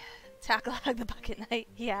tackle the bucket knight.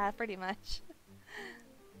 Yeah, pretty much.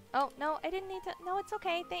 Oh, no, I didn't need to. No, it's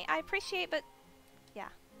okay. I appreciate, but yeah.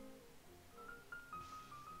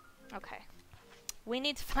 Okay. We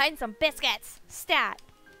need to find some biscuits. Stat.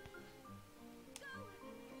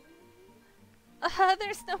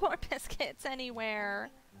 There's no more biscuits anywhere.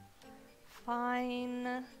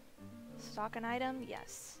 Fine. Stock an item?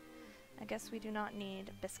 Yes. I guess we do not need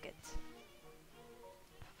biscuit.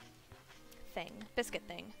 Biscuit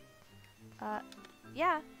thing.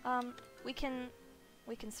 Yeah, we can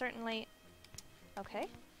certainly... Okay.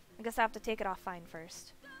 I guess I have to take it off fine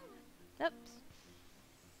first. Oops.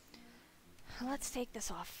 Let's take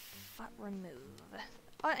this off. Remove.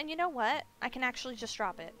 Oh, and you know what? I can actually just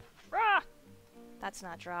drop it. Rah! That's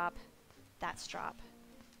not drop. That's drop.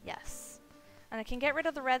 Yes. And I can get rid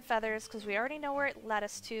of the red feathers because we already know where it led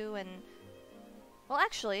us to and... Well,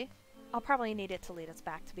 actually, I'll probably need it to lead us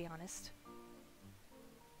back, to be honest.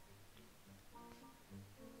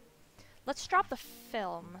 Let's drop the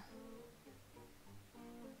film.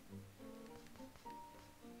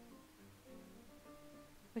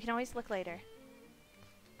 We can always look later.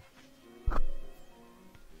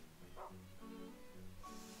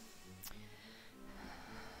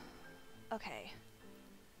 Okay.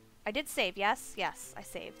 I did save, yes? Yes, I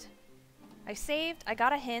saved. I saved, I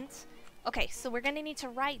got a hint. Okay, so we're gonna need to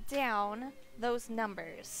write down those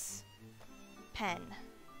numbers. Pen.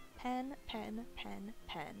 Pen, pen, pen,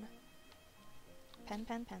 pen. Pen,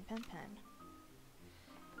 pen, pen, pen, pen.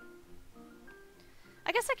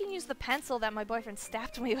 I guess I can use the pencil that my boyfriend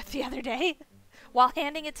stabbed me with the other day while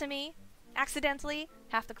handing it to me. Accidentally.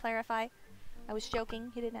 Have to clarify. I was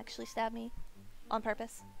joking. He didn't actually stab me on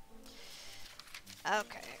purpose.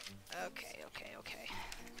 Okay. Okay.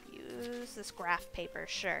 Use this graph paper,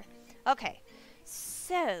 sure. Okay.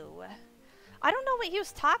 So, I don't know what he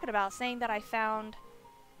was talking about saying that I found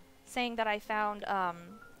a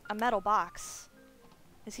metal box.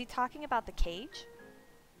 Is he talking about the cage?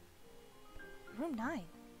 Room 9.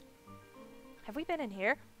 Have we been in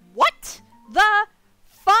here? What the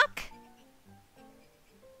fuck?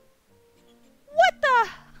 What the?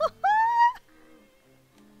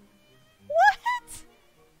 What?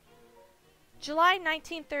 July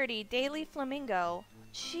 1930, Daily Flamingo.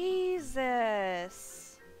 Jesus.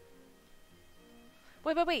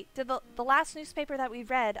 Wait. Did the last newspaper that we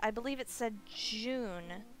read, I believe it said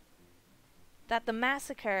June. That the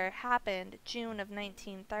massacre happened June of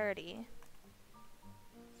 1930.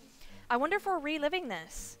 I wonder if we're reliving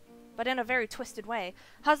this, but in a very twisted way.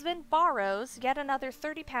 Husband borrows yet another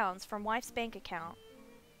 £30 from wife's bank account.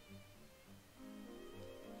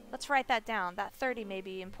 Let's write that down. That 30 may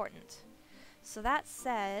be important. So that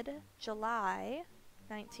said July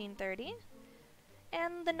 1930,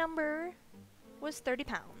 and the number was £30.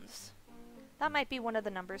 That might be one of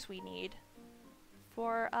the numbers we need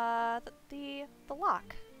for the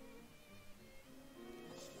lock.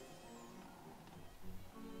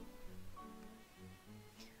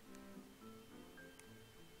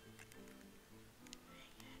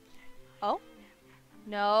 Oh?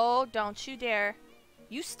 No, don't you dare.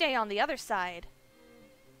 You stay on the other side.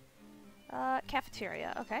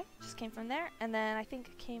 Cafeteria. Okay, just came from there. And then I think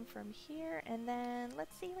it came from here. And then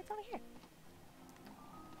let's see what's over here.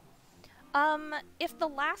 If the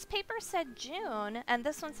last paper said June and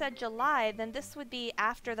this one said July, then this would be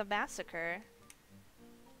after the massacre.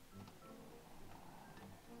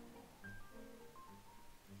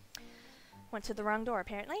 Went to the wrong door,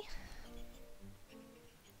 apparently.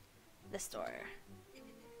 This door.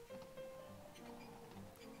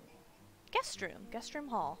 Guest room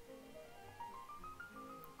hall.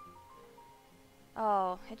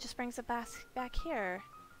 Oh, it just brings it back here.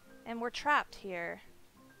 And we're trapped here.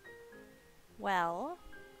 Well.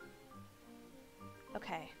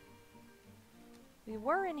 Okay. We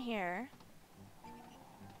were in here.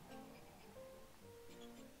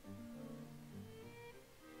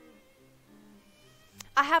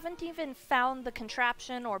 I haven't even found the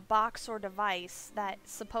contraption or box or device that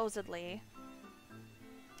supposedly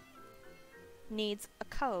needs a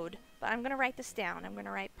code. But I'm gonna write this down. I'm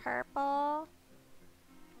gonna write purple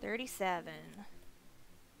 37.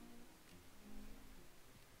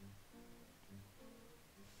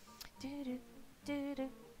 Can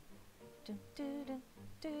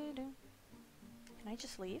I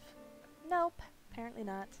just leave? Nope, apparently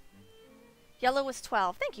not. Yellow was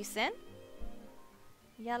 12. Thank you, Sin.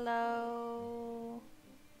 Yellow.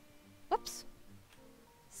 Whoops.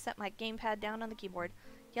 Set my gamepad down on the keyboard.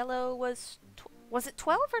 Yellow was it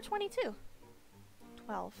 12 or 22?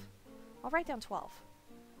 12. I'll write down 12.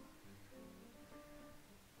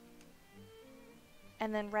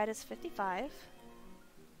 And then red is 55.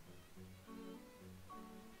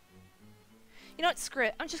 You know what? Screw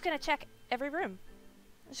it. I'm just gonna check every room.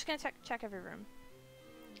 I'm just gonna check every room.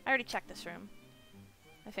 I already checked this room,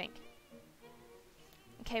 I think.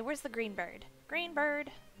 Okay, where's the green bird? Green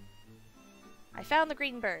bird. I found the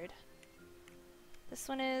green bird. This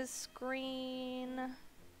one is green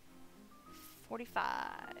 45.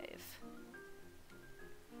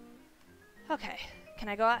 Okay, can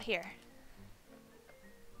I go out here?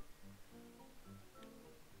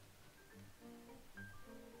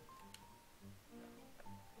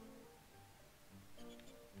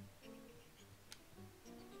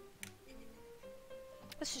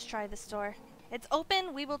 Let's just try this door. It's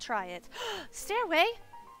open, we will try it. Stairway?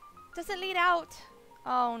 Does it lead out?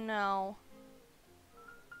 Oh no.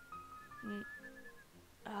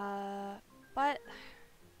 But...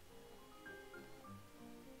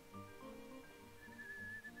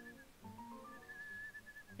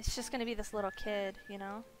 it's just gonna be this little kid, you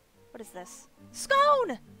know? What is this?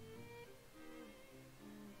 Scone!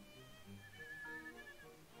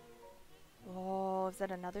 Oh, is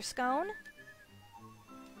that another scone?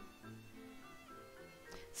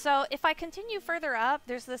 So if I continue further up,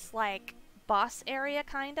 there's this like boss area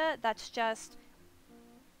kinda that's just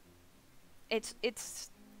it's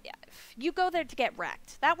yeah, you go there to get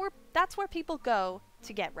wrecked. That's where people go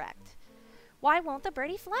to get wrecked. Why won't the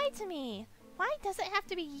birdie fly to me? Why does it have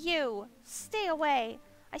to be you? Stay away.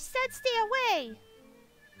 I said stay away.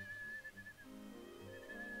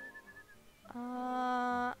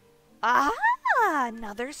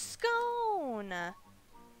 Another scone.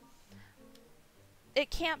 It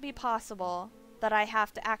can't be possible that I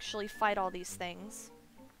have to actually fight all these things.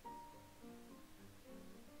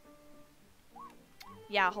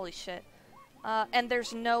 Yeah, holy shit. And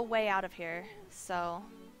there's no way out of here, so...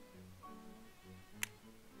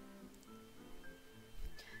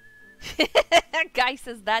 Guy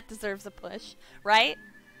says that deserves a push, right?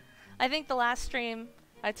 I think the last stream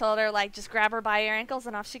I told her, like, just grab her by your ankles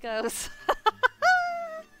and off she goes.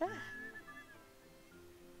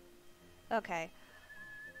 Okay.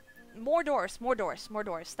 More doors, more doors, more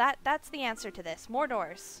doors. That's the answer to this. More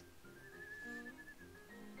doors.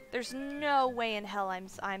 There's no way in hell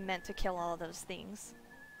I'm meant to kill all of those things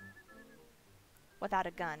without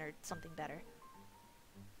a gun or something better.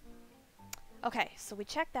 Okay, so we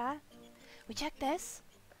checked that. We checked this.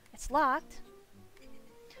 It's locked.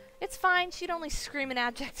 It's fine. She'd only scream in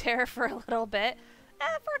abject terror for a little bit.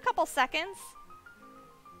 For a couple seconds.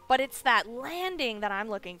 But it's that landing that I'm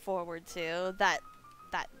looking forward to. That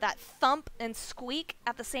thump and squeak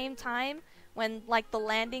at the same time when, like, the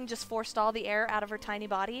landing just forced all the air out of her tiny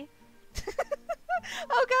body.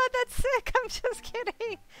 Oh god, that's sick. I'm just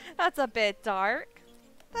kidding. That's a bit dark.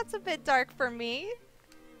 That's a bit dark for me.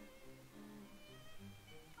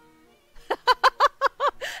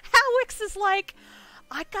 Howix is like,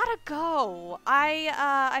 I gotta go.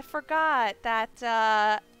 I forgot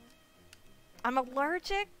that, I'm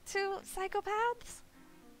allergic to psychopaths.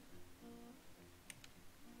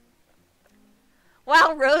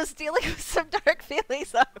 Wow, Rose dealing with some dark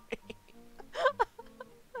feelings already.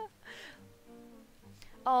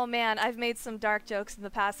 Oh man, I've made some dark jokes in the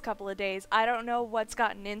past couple of days. I don't know what's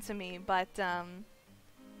gotten into me, but,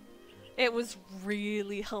 it was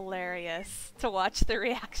really hilarious to watch the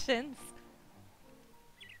reactions.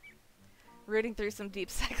 Rooting through some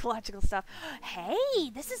deep psychological stuff.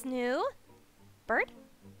 Hey, this is new. Bird?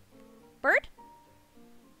 Bird?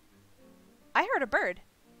 I heard a bird.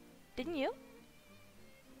 Didn't you?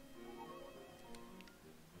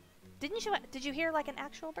 Did you hear like an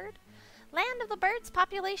actual bird? Land of the birds,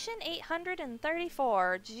 population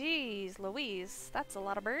 834. Jeez Louise, that's a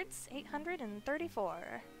lot of birds.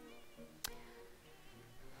 834.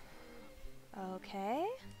 Okay.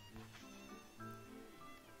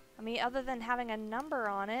 I mean, other than having a number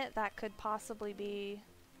on it, that could possibly be...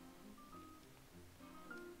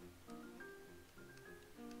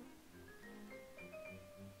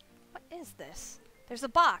 What is this? There's a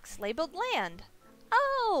box labeled land.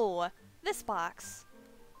 Oh! This box.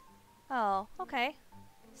 Oh, okay.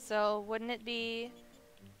 So, wouldn't it be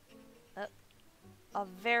a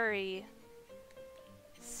very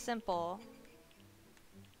simple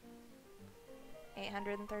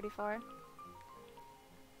 834?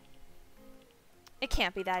 It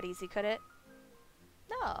can't be that easy, could it?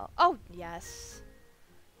 No. Oh, yes.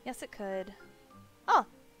 Yes, it could. Oh!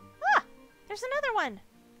 Ah! There's another one!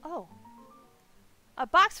 Oh. A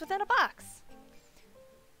box within a box.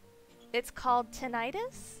 It's called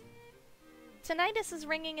tinnitus? Tinnitus is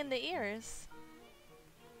ringing in the ears.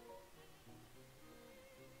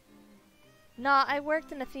 Nah, I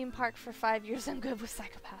worked in a theme park for 5 years. I'm good with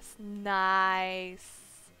psychopaths. Nice.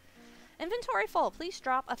 Inventory full. Please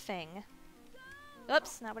drop a thing.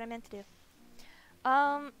 Oops, not what I meant to do.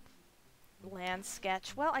 Land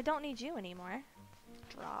sketch. Well, I don't need you anymore.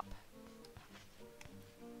 Drop.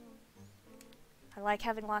 I like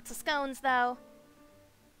having lots of scones, though.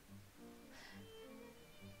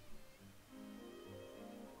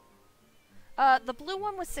 The blue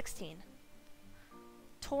one was 16.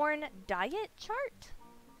 Torn diet chart?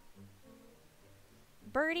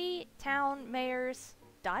 Birdie Town Mayor's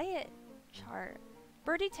diet chart.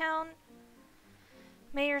 Birdie Town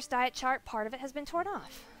Mayor's diet chart, part of it has been torn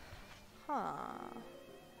off. Huh.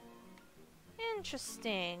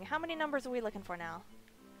 Interesting. How many numbers are we looking for now?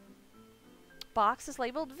 Box is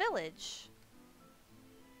labeled village.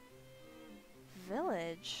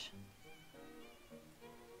 Village.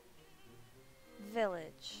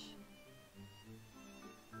 Village.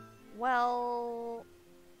 Well...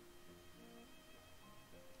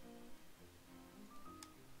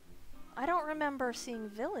 I don't remember seeing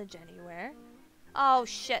village anywhere. Oh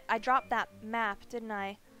shit, I dropped that map, didn't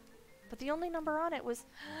I? But the only number on it was...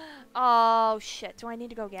 Oh shit, do I need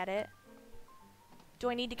to go get it? Do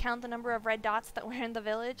I need to count the number of red dots that were in the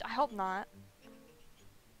village? I hope not.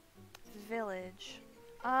 Village.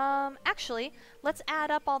 Actually, let's add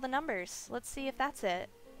up all the numbers. Let's see if that's it.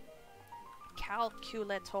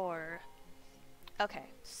 Calculator. Okay,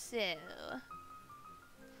 so...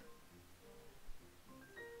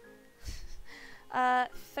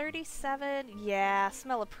 37. Yeah,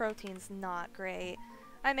 smell of protein's not great.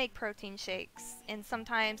 I make protein shakes, and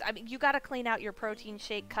sometimes, I mean, you gotta clean out your protein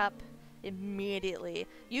shake cup immediately.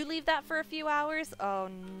 You leave that for a few hours, oh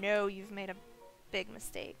no, you've made a big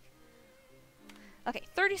mistake. Okay,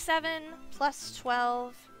 37 plus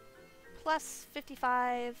 12 plus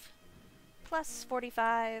 55 plus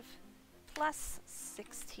 45 plus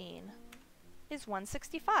 16 is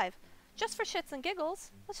 165. Just for shits and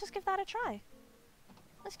giggles, let's just give that a try.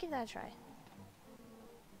 Let's give that a try.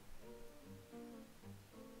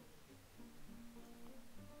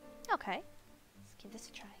 Okay, let's give this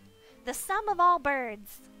a try. The sum of all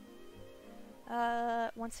birds.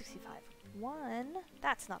 165. 1,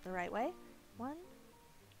 that's not the right way. 1,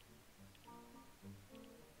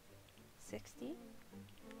 60.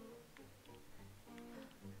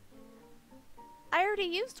 I already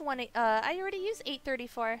used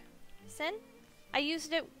 834. Sin? I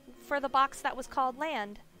used it for the box that was called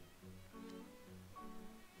land.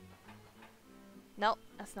 Nope,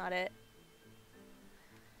 that's not it.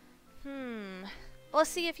 Let's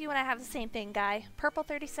see if you and I have the same thing, guy. Purple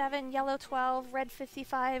 37, yellow 12, red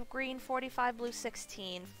 55, green 45, blue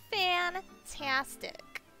 16.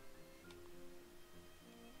 Fantastic.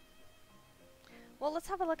 Well, let's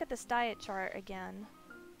have a look at this diet chart again.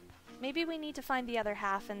 Maybe we need to find the other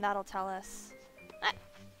half and that'll tell us. Ah,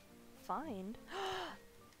 find?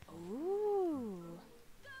 Ooh.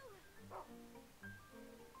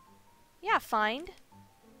 Yeah, find.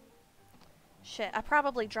 Shit, I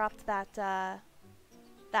probably dropped that,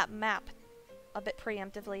 that map a bit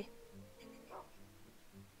preemptively.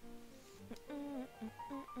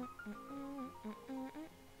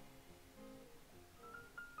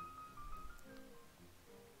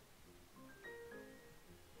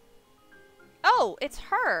 Oh, it's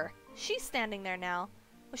her! She's standing there now.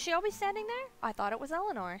 Was she always standing there? I thought it was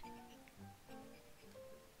Eleanor.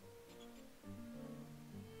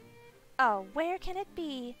 Oh, where can it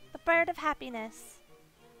be? The bird of happiness.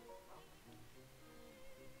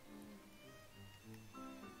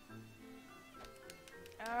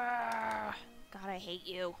 Ugh. God, I hate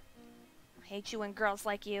you. I hate you and girls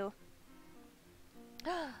like you.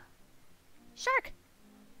 Shark!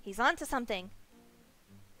 He's onto something.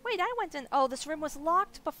 Wait, I went in. Oh, this room was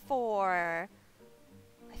locked before.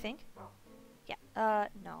 I think. Yeah,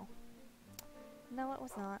 no. No, it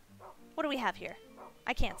was not. What do we have here?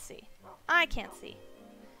 I can't see. I can't see.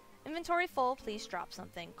 Inventory full, please drop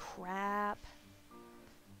something. Crap.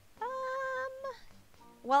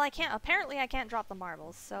 Well, I can't. Apparently, I can't drop the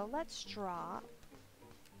marbles, so let's drop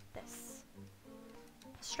this.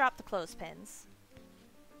 Let's drop the clothespins.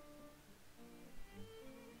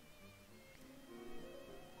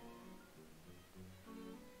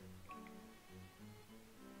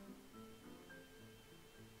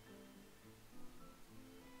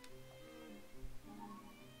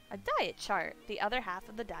 A diet chart. The other half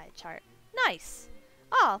of the diet chart. Nice!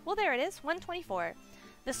 Oh, well there it is. 124.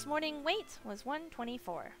 This morning weight was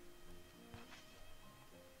 124.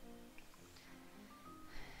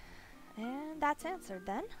 And that's answered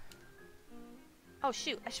then. Oh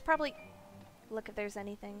shoot, I should probably look if there's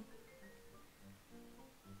anything.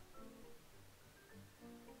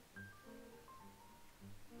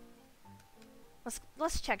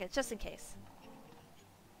 Let's check it just in case.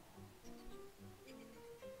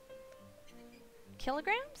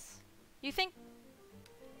 Kilograms? You think...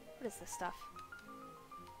 What is this stuff?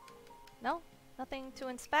 No? Nothing to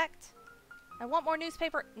inspect? I want more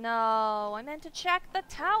newspaper. No, I meant to check the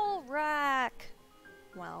towel rack.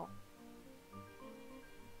 Well.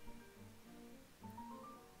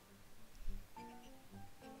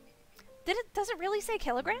 Does it really say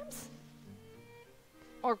kilograms?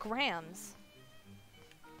 Or grams?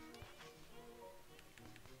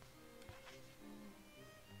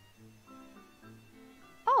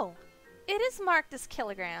 Oh, it is marked as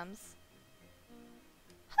kilograms.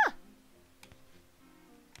 Huh.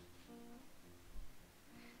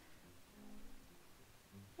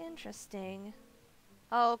 Interesting.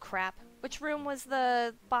 Oh, crap. Which room was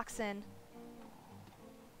the box in?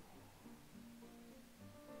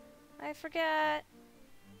 I forget.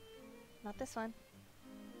 Not this one.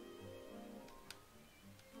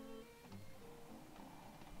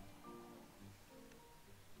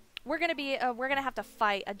 We're gonna have to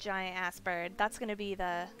fight a giant ass bird. That's gonna be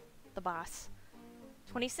the boss.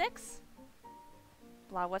 26?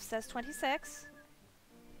 Lawwolf says 26.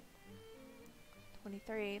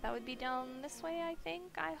 23. That would be down this way, I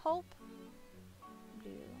think. I hope.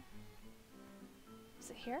 Blue. Is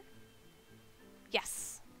it here?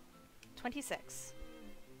 Yes. 26.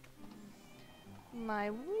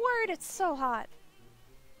 My word, it's so hot.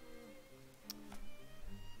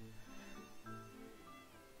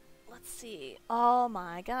 Let's see. Oh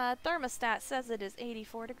my god. Thermostat says it is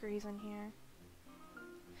 84 degrees in here.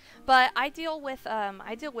 But I deal with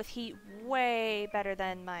heat way better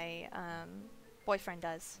than my boyfriend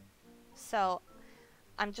does. So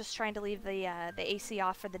I'm just trying to leave the AC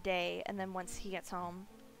off for the day, and then once he gets home,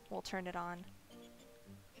 we'll turn it on.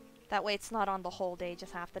 That way it's not on the whole day,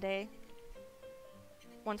 just half the day.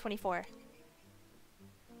 124.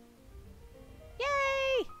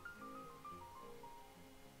 Yay!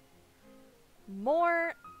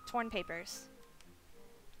 More torn papers.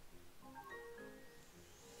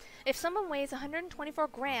 If someone weighs 124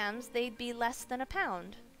 grams, they'd be less than a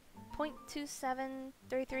pound.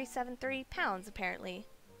 0.273373 pounds, apparently.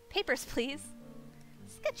 Papers, please.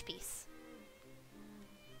 Sketch piece.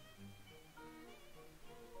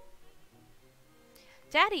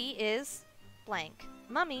 Daddy is blank.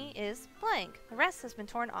 Mummy is blank. The rest has been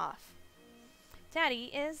torn off.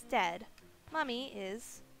 Daddy is dead. Mummy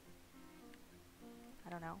is... I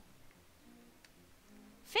don't know.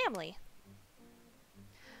 Family.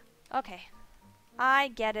 Okay. I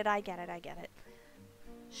get it, I get it, I get it.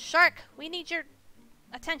 Shark, we need your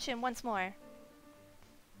attention once more.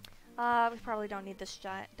 We probably don't need this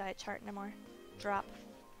diet chart anymore. Drop.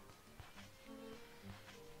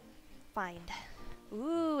 Find.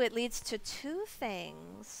 Ooh, it leads to 2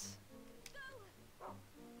 things.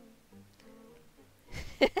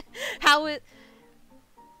 Howl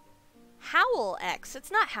X. It's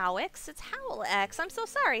not Howix, it's Howl X. I'm so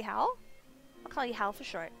sorry, Howl. I'll call you Howl for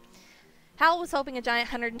short. Howl was hoping a giant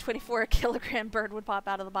 124 kilogram bird would pop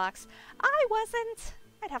out of the box. I wasn't.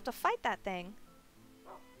 I'd have to fight that thing.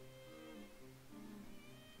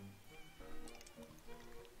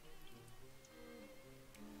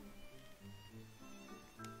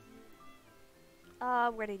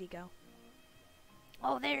 Where did he go?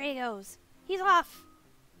 Oh, there he goes. He's off.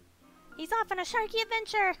 He's off on a sharky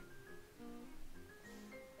adventure.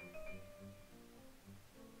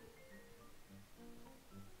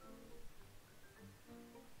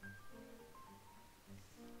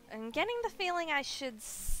 I'm getting the feeling I should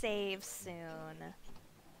save soon.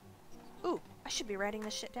 Ooh, I should be writing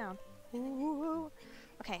this shit down. Ooh.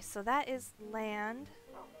 Okay, so that is land.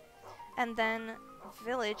 And then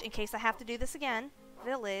village, in case I have to do this again.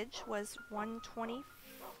 Village was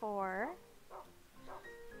 124.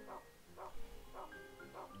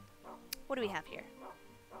 What do we have here?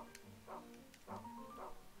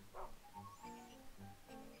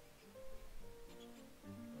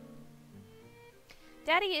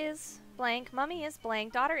 Daddy is blank, Mummy is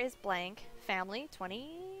blank, daughter is blank, family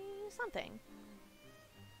 20-something.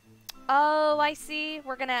 Oh, I see.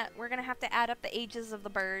 We're gonna have to add up the ages of the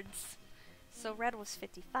birds. So red was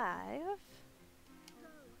 55.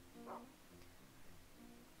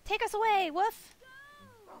 Take us away, woof!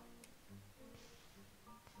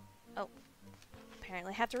 Oh.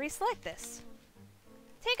 Apparently I have to reselect this.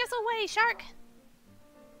 Take us away, shark!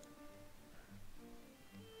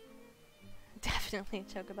 Definitely a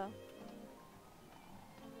chocobo.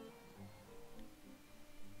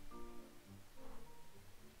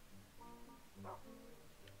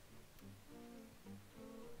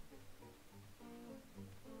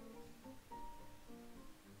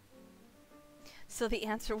 So the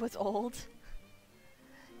answer was old?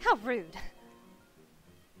 How rude.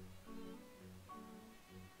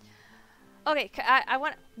 Okay, I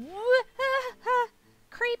want...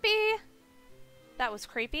 Creepy! That was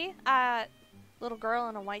creepy. Little girl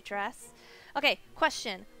in a white dress. Okay,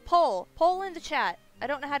 question. Poll. Poll in the chat. I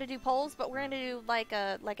don't know how to do polls, but we're going to do like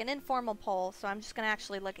an informal poll, so I'm just going to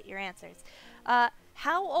actually look at your answers.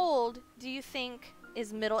 How old do you think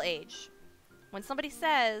is middle age? When somebody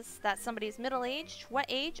says that somebody is middle-aged, what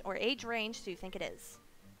age or age range do you think it is?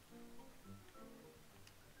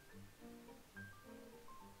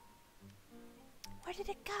 Where did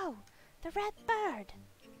it go? The red bird.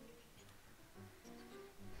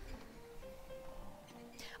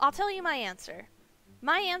 I'll tell you my answer.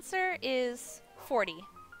 My answer is 40.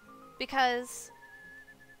 Because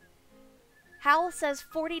Howl says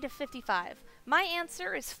 40 to 55. My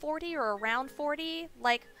answer is 40 or around 40.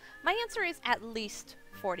 Like, my answer is at least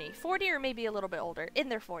 40. 40 or maybe a little bit older. In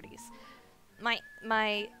their 40s. My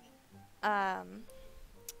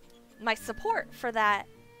support for that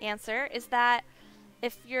answer is that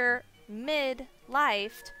if you're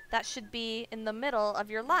mid-lifed, that should be in the middle of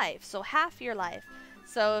your life, so half your life.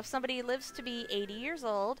 So if somebody lives to be 80 years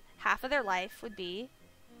old, half of their life would be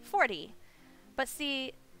 40. But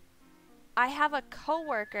see, I have a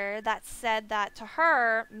coworker that said that to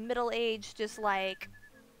her, middle-aged is like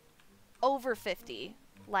over 50.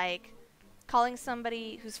 Like, calling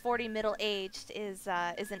somebody who's 40 middle-aged is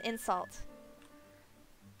an insult.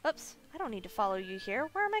 Oops, I don't need to follow you here.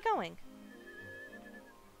 Where am I going?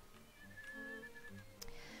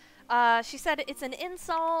 She said it's an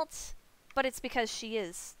insult, but it's because she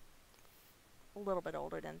is a little bit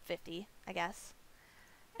older than 50, I guess.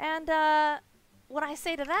 And what I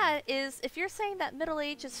say to that is, if you're saying that middle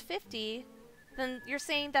age is 50, then you're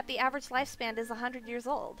saying that the average lifespan is 100 years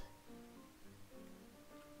old.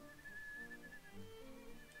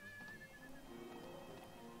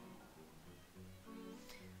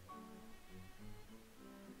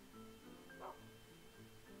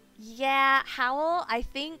 Yeah, Howl, I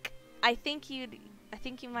think you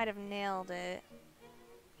might have nailed it.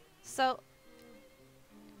 So,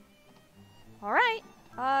 alright.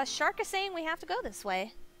 Shark is saying we have to go this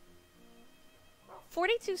way.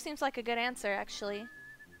 42 seems like a good answer, actually.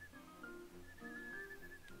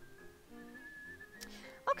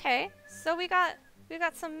 Okay, so we got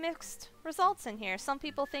some mixed results in here. Some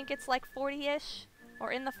people think it's like 40-ish,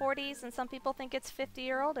 or in the 40s, and some people think it's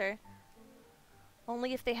 50 or older.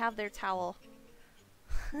 Only if they have their towel.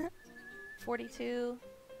 42.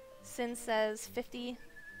 Sin says 50.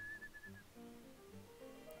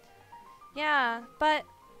 Yeah, but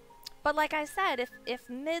like I said, if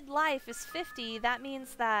midlife is 50, that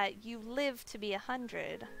means that you live to be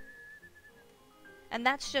 100. And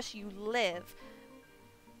that's just you live.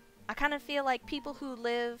 I kind of feel like people who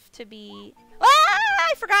live to be... Ah!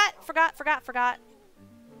 I forgot!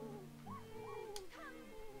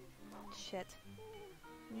 Shit.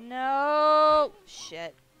 No!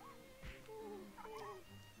 Shit.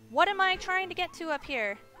 What am I trying to get to up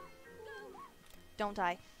here? Don't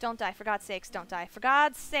die. Don't die. For God's sakes, don't die. For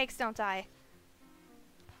God's sakes, don't die.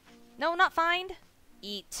 No, not find.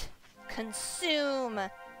 Eat. Consume.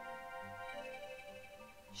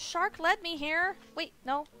 Shark led me here. Wait,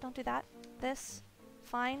 no, don't do that. This.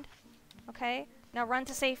 Find. Okay. Now run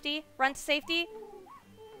to safety. Run to safety.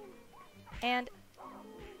 And...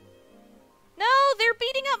 No, they're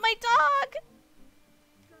beating up my dog!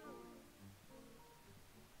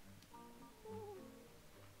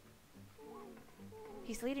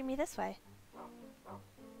 He's leading me this way.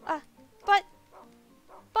 But...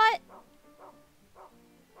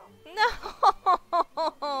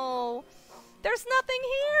 No! There's nothing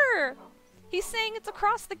here! He's saying it's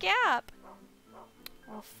across the gap.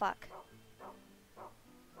 Oh, fuck.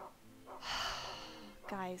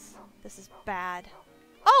 Guys, this is bad.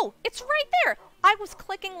 Oh, it's right there! I was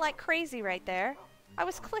clicking like crazy right there. I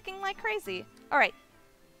was clicking like crazy. Alright.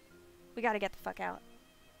 We gotta get the fuck out.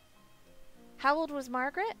 How old was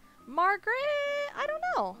Margaret? Margaret? I don't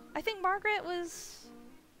know. I think Margaret was...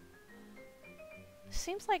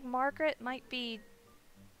 Seems like Margaret might be...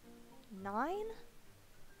 9?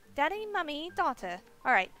 Daddy, mummy, daughter.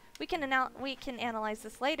 Alright. We can analyze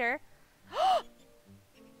this later.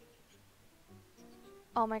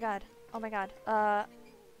 Oh my god. Oh my god. I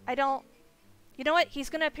don't... You know what? He's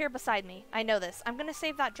gonna appear beside me. I know this. I'm gonna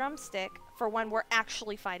save that drumstick for when we're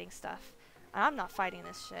actually fighting stuff. I'm not fighting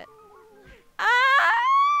this shit. Ah!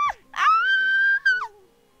 Ah!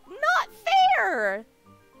 Not fair!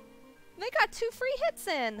 They got 2 free hits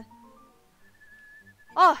in.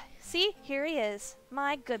 Oh, see? Here he is.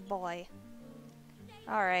 My good boy.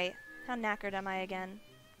 Alright. How knackered am I again?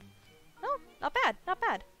 Oh, not bad. Not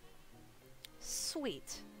bad.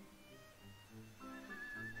 Sweet.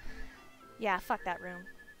 Yeah, fuck that room.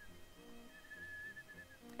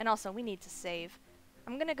 And also, we need to save.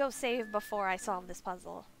 I'm gonna go save before I solve this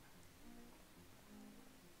puzzle.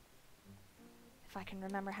 If I can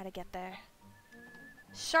remember how to get there.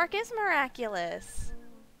 Shark is miraculous!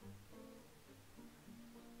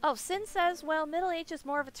 Oh, Sin says, well, middle age is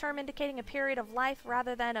more of a term indicating a period of life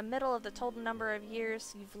rather than a middle of the total number of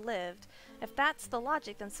years you've lived. If that's the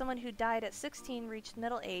logic, then someone who died at 16 reached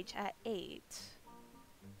middle age at 8.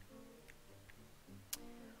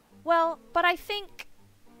 Well, but I think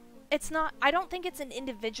it's not... I don't think it's an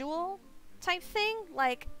individual type thing.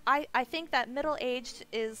 Like, I think that middle-aged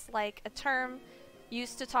is, like, a term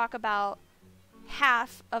used to talk about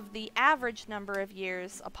half of the average number of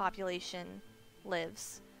years a population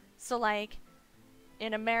lives. So, like,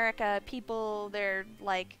 in America, people, they're,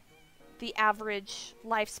 like, the average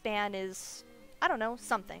lifespan is, I don't know,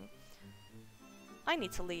 something. I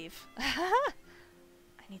need to leave. I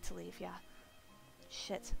need to leave, yeah.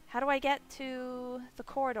 Shit. How do I get to the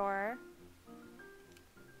corridor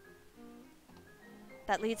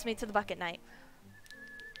that leads me to the bucket knight?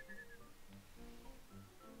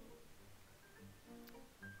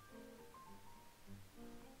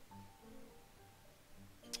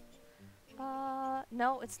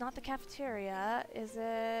 No, it's not the cafeteria. Is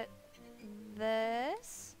it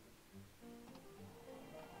this?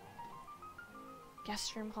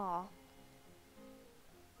 Guest room hall.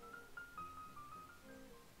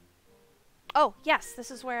 Oh, yes, this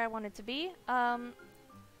is where I wanted to be.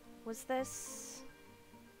 Was this...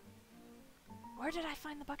 Where did I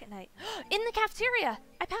find the bucket knight? In the cafeteria!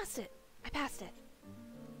 I passed it. I passed it.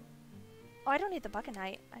 Oh, I don't need the bucket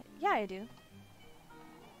knight. Yeah, I do.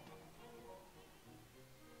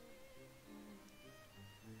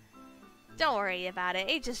 Don't worry about it.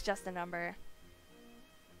 Age is just a number.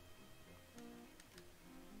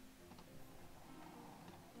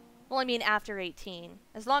 Well, I mean after 18.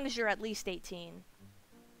 As long as you're at least 18,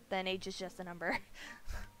 then age is just a number.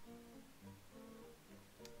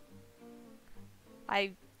 Oh,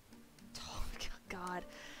 God.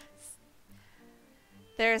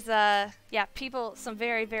 There's, yeah, people, some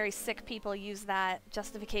very, very sick people use that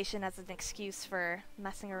justification as an excuse for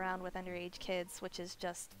messing around with underage kids, which is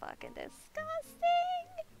just fucking disgusting.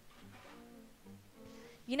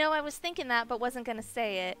 You know, I was thinking that, but wasn't gonna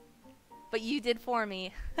say it. But you did for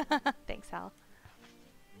me. Thanks, Hal.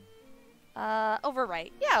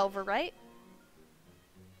 Overwrite. Yeah, overwrite.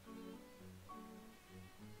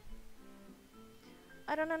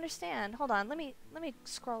 I don't understand. Hold on, let me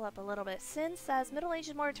scroll up a little bit. Sin says middle age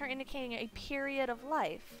is more term indicating a period of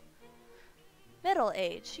life. Middle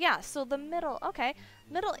age. Yeah, so the middle, okay.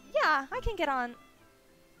 Middle, yeah, I can get on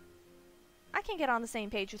the same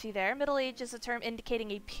page with you there. Middle age is a term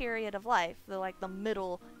indicating a period of life. The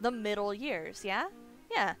middle years, yeah?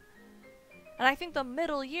 Yeah. And I think the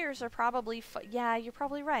middle years are probably, yeah, you're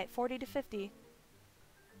probably right, 40 to 50.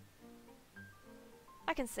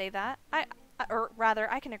 I can say that. Or rather,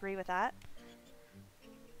 I can agree with that.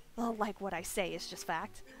 Well, like what I say is just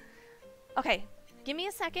fact. Okay, give me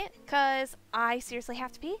a second, because I seriously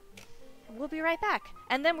have to pee. We'll be right back.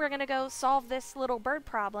 And then we're going to go solve this little bird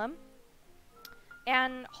problem.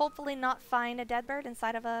 And hopefully not find a dead bird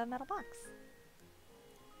inside of a metal box.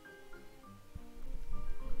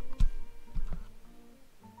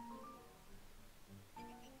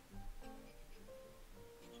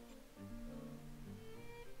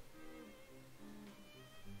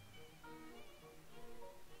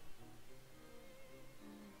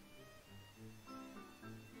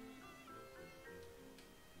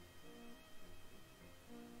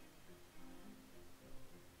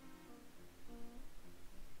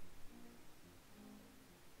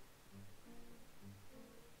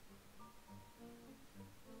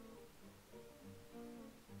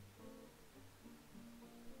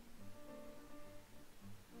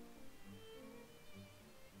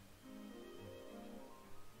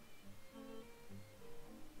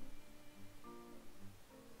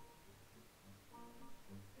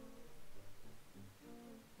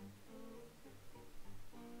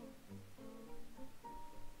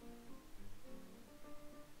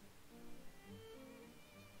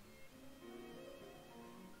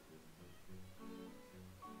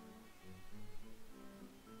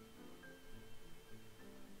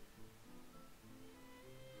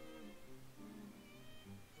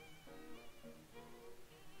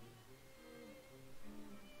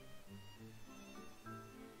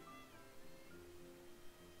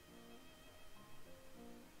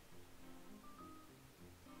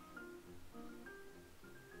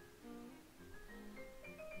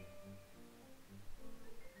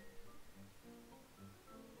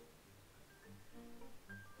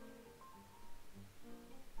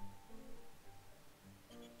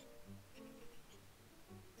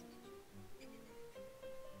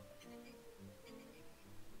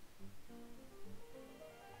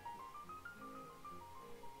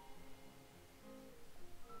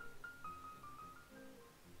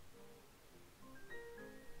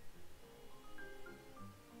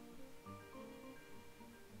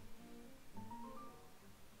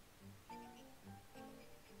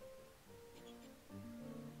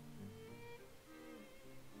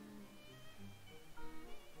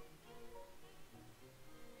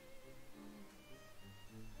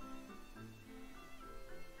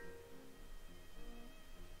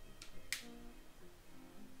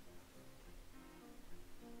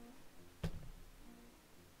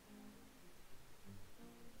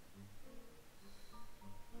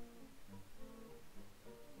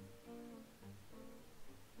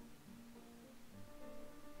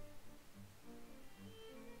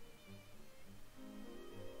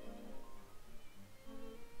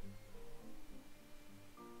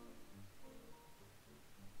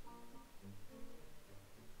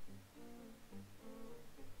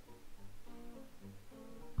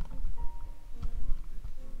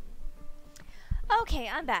 Okay,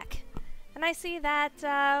 I'm back. And I see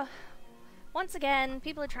that, once again,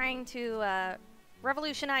 people are trying to,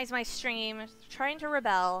 revolutionize my stream, trying to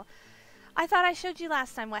rebel. I thought I showed you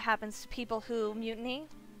last time what happens to people who mutiny.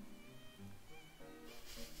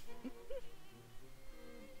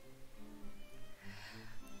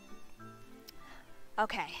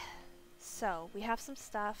 Okay, so we have some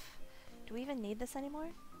stuff. Do we even need this anymore?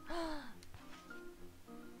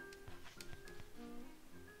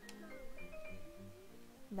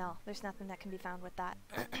 No, there's nothing that can be found with that.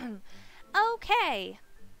 Okay!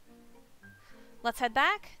 Let's head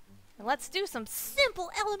back, and let's do some simple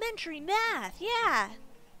elementary math! Yeah!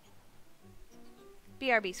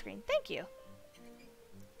 BRB screen. Thank you.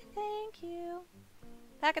 Thank you.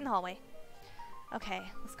 Back in the hallway. Okay,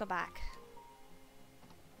 let's go back.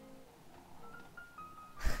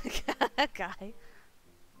 Guy.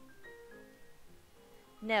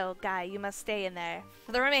 No, Guy, you must stay in there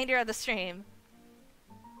for the remainder of the stream.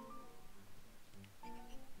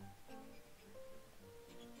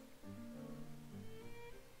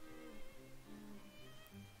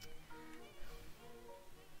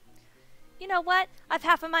 You know what? I've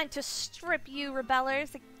half a mind to strip you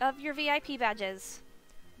rebellers of your VIP badges.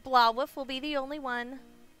 Blawwolf will be the only one.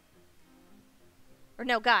 Or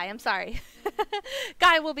no, Guy, I'm sorry.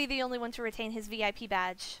 Guy will be the only one to retain his VIP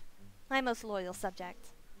badge. My most loyal subject.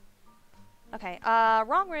 Okay,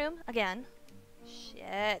 wrong room again.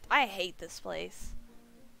 Shit, I hate this place.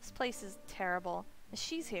 This place is terrible. And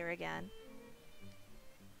she's here again.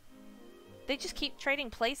 They just keep trading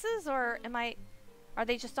places, or are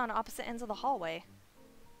they just on opposite ends of the hallway?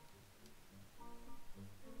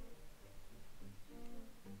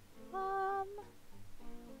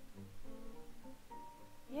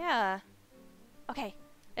 Yeah. Okay,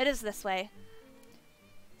 it is this way.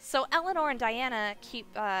 So Eleanor and Diana keep,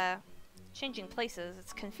 changing places.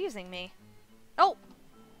 It's confusing me. Oh!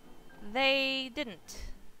 They didn't.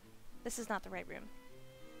 This is not the right room.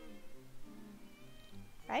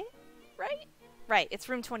 Right? Right? Right, it's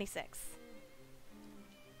room 26.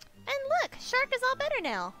 And look! Shark is all better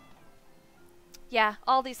now! Yeah,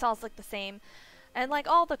 all these halls look the same. And, like,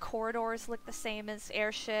 all the corridors look the same as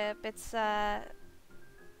Airship. It's, it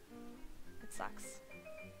sucks.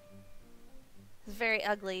 It's very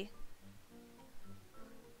ugly.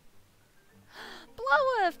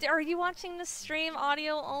 Blowwolf! Are you watching the stream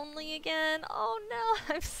audio only again? Oh no,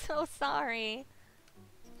 I'm so sorry.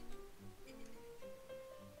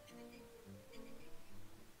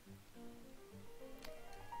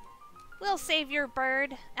 We'll save your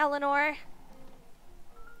bird, Eleanor.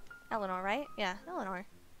 Eleanor, right? Yeah, Eleanor.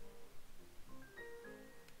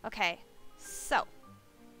 Okay, so.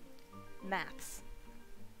 Maths.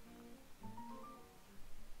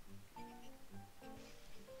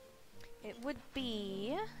 It would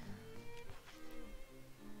be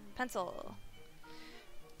pencil.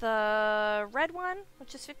 The red one,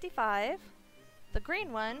 which is 55. The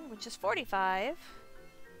green one, which is 45.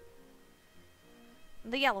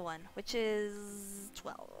 The yellow one, which is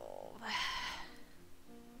 12.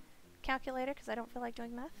 Calculator, because I don't feel like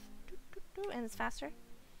doing math. And it's faster.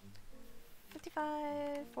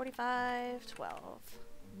 55, 45, 12.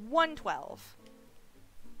 112.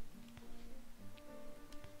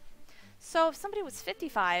 So if somebody was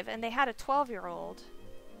 55 and they had a 12-year-old,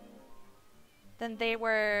 then they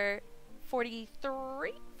were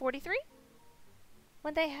 43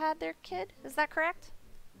 when they had their kid. Is that correct?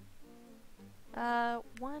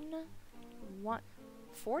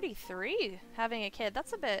 43 having a kid.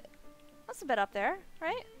 That's a bit up there,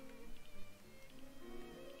 right?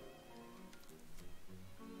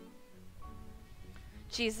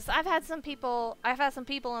 Jesus, I've had some people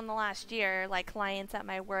in the last year, like clients at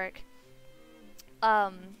my work,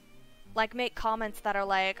 like make comments that are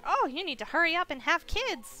like, "Oh, you need to hurry up and have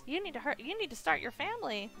kids. You need to start your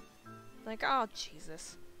family." Like, oh,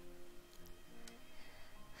 Jesus.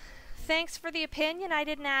 Thanks for the opinion I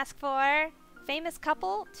didn't ask for. Famous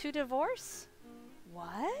couple to divorce?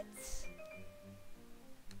 What?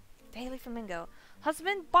 Daily Flamingo.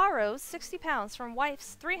 Husband borrows 60 pounds from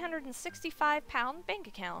wife's 365-pound bank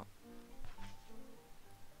account.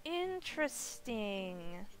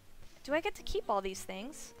 Interesting. Do I get to keep all these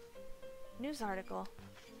things? News article.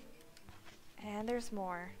 And there's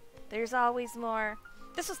more. There's always more.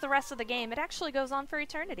 This is the rest of the game. It actually goes on for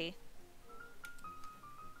eternity.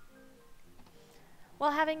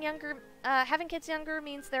 Well, having kids younger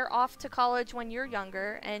means they're off to college when you're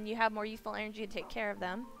younger, and you have more youthful energy to take care of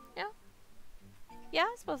them. Yeah. Yeah,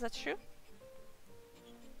 I suppose that's true.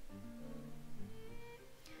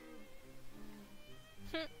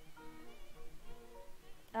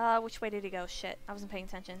 Which way did he go? Shit, I wasn't paying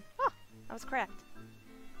attention. Oh, I was correct.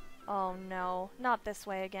 Oh no, not this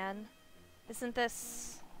way again. Isn't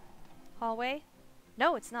this hallway?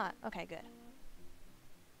 No, it's not. Okay, good.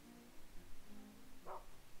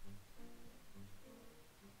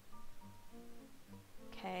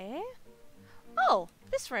 Okay. Oh,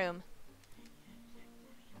 this room.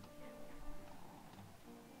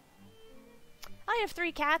 I have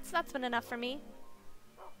 3 cats. That's been enough for me.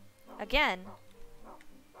 Again.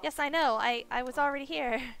 Yes, I know. I was already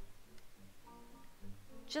here.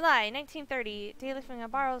 July 1930. Daily Finger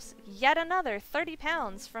borrows yet another 30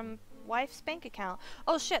 pounds from wife's bank account.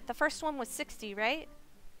 Oh shit, the first one was 60, right?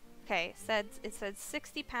 Okay, it said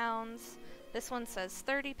 60 pounds. This one says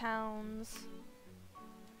 30 pounds.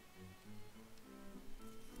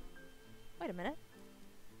 Wait a minute.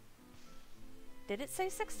 Did it say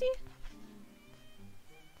 60?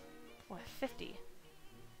 Or 50?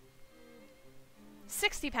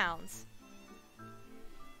 60 pounds.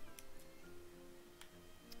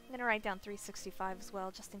 I'm gonna write down 365 as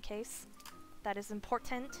well, just in case. That is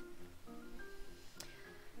important.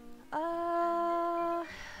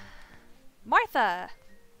 Martha!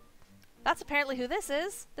 That's apparently who this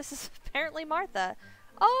is. This is apparently Martha.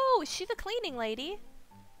 Oh, is she the cleaning lady?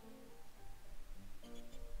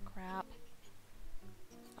 Crap.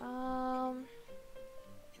 Well,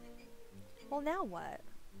 now what?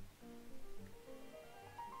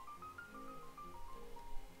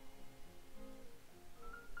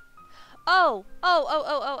 Oh!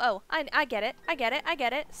 I get it. I get it. I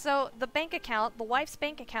get it. So, the bank account, the wife's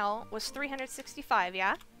bank account was 365,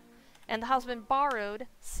 yeah? And the husband borrowed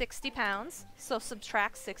 60 pounds, so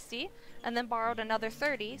subtract 60. And then borrowed another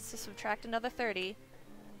 30, so subtract another 30.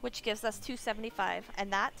 Which gives us 275.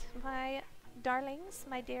 And that, my darlings,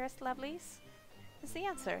 my dearest lovelies, is the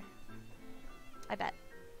answer. I bet.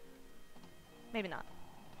 Maybe not.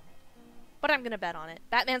 But I'm gonna bet on it.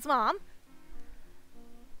 Batman's mom!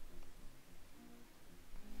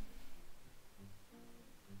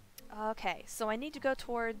 Okay, so I need to go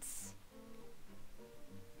towards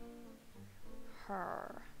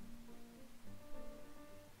her.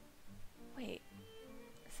 Wait,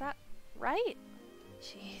 is that right?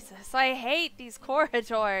 Jesus, I hate these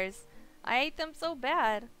corridors. I hate them so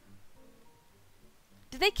bad.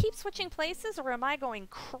 Do they keep switching places, or am I going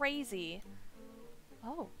crazy?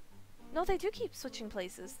 Oh. No, they do keep switching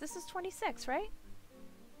places. This is 26, right?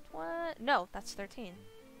 No, that's 13.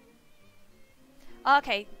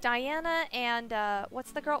 Okay, Diana and,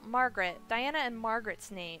 what's the girl? Margaret. Diana and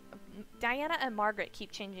Margaret's name. Diana and Margaret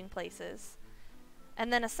keep changing places.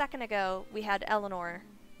 And then a second ago, we had Eleanor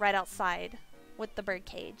right outside with the bird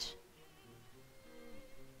cage.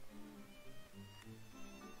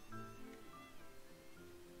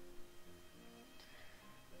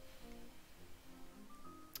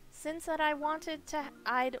 Since that I'd wanted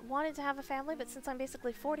to have a family, but since I'm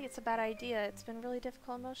basically 40, it's a bad idea. It's been really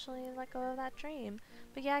difficult emotionally to let go of that dream.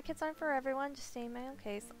 But yeah, kids aren't for everyone, just stay in my own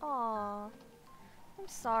case. Aww. I'm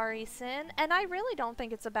sorry, Sin. And I really don't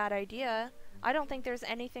think it's a bad idea. I don't think there's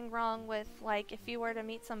anything wrong with, like, if you were to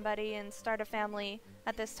meet somebody and start a family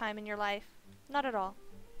at this time in your life. Not at all.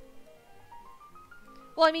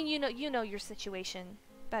 Well, I mean, you know your situation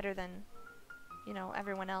better than, you know,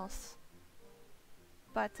 everyone else.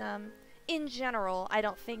 But, in general, I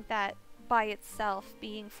don't think that by itself,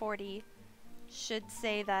 being 40 should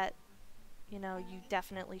say that, you know, you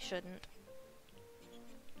definitely shouldn't.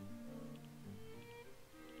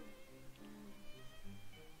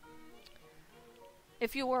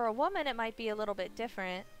 If you were a woman, it might be a little bit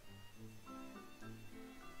different.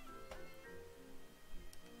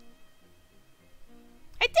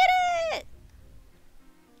 I did it!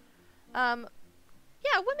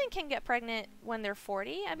 Yeah, women can get pregnant when they're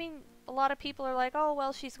 40. I mean, a lot of people are like, oh,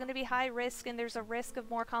 well, she's going to be high risk and there's a risk of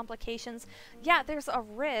more complications. Yeah, there's a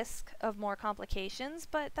risk of more complications,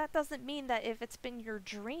 but that doesn't mean that if it's been your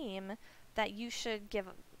dream that you should give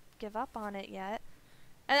up on it yet.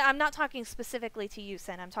 And I'm not talking specifically to you,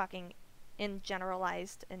 Sen. I'm talking in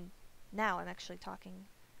generalized, and now I'm actually talking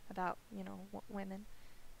about, you know, women.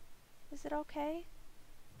 Is it okay?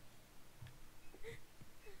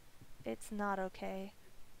 It's not okay,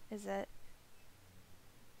 is it?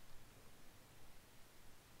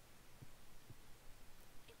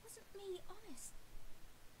 It wasn't me, honest.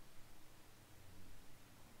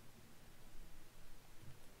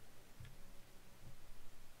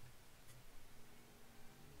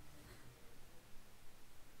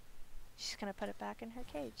 She's gonna put it back in her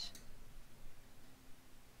cage.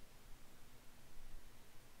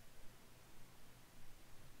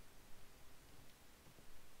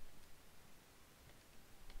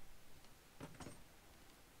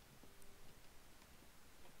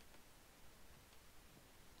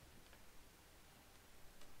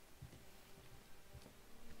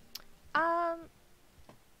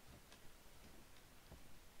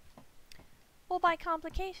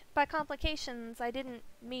 by complications, I didn't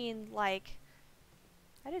mean like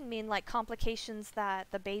complications that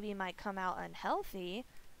the baby might come out unhealthy.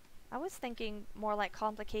 I was thinking more like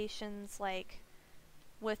complications like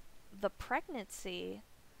with the pregnancy.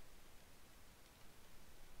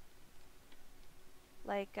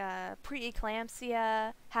 Like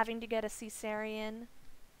preeclampsia, having to get a cesarean.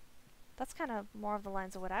 That's kind of more of the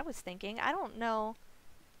lines of what I was thinking. I don't know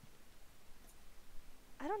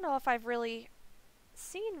if I've really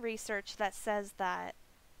seen research that says that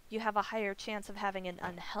you have a higher chance of having an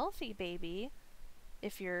unhealthy baby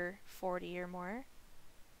if you're 40 or more.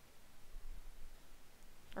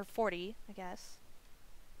 Or 40, I guess.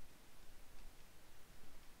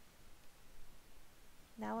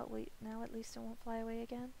 Now at least it won't fly away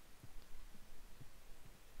again.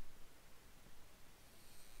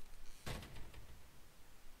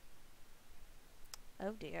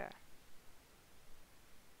 Oh dear.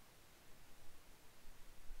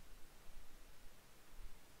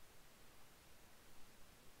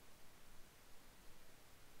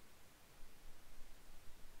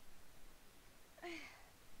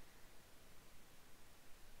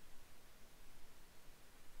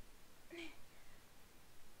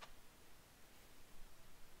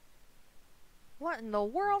 What in the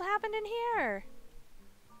world happened in here?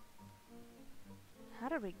 How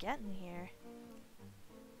did we get in here?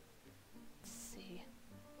 Let's see.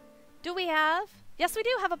 Do we have? Yes, we do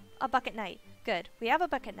have a bucket knight. Good. We have a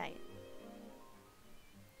bucket knight.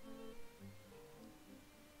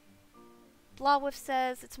 Blawwolf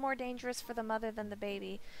says it's more dangerous for the mother than the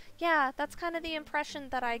baby. Yeah, that's kind of the impression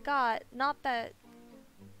that I got. Not that,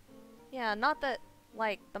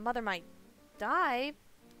 like, the mother might die,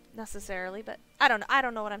 necessarily, but I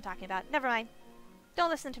don't know what I'm talking about. Never mind. Don't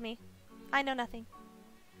listen to me. I know nothing.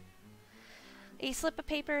 A slip of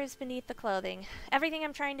paper is beneath the clothing. Everything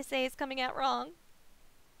I'm trying to say is coming out wrong.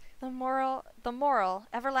 The moral,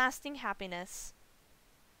 everlasting happiness.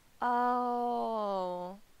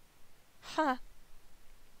 Oh. Huh.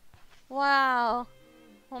 Wow.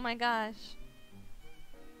 Oh my gosh.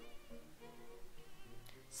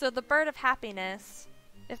 So the bird of happiness,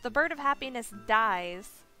 if the bird of happiness dies,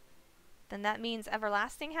 then that means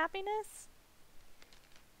everlasting happiness?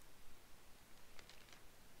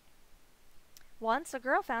 Once a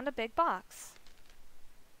girl found a big box.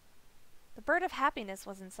 The bird of happiness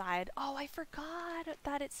was inside. Oh, I forgot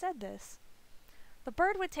that it said this. The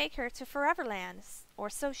bird would take her to Foreverland, or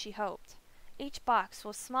so she hoped. Each box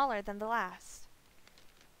was smaller than the last.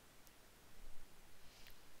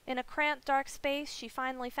 In a cramped, dark space, she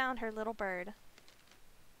finally found her little bird.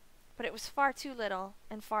 But it was far too little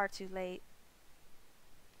and far too late.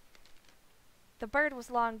 The bird was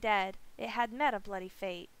long dead. It had met a bloody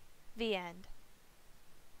fate. The end.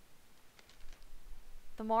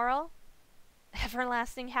 The moral?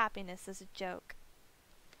 Everlasting happiness is a joke.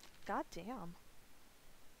 God damn.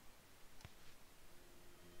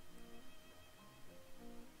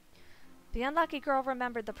 The unlucky girl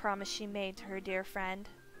remembered the promise she made to her dear friend,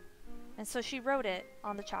 and so she wrote it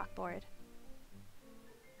on the chalkboard.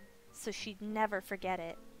 So she'd never forget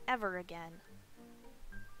it, ever again.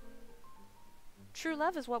 True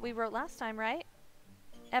love is what we wrote last time, right?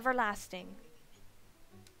 Everlasting.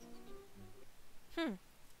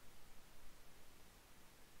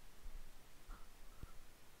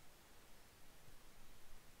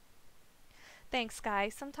 Thanks,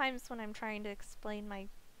 guys. Sometimes when I'm trying to explain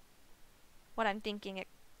what I'm thinking, it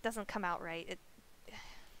doesn't come out right.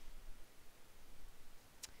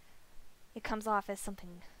 It comes off as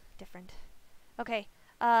something different. Okay,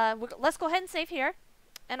 let's go ahead and save here.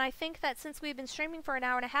 And I think that since we've been streaming for an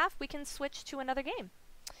hour and a half, we can switch to another game.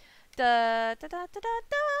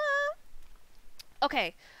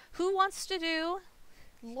 Okay, who wants to do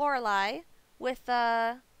Lorelei with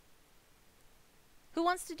who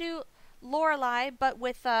wants to do Lorelei but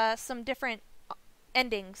with some different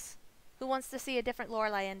endings? Who wants to see a different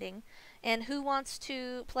Lorelei ending? And who wants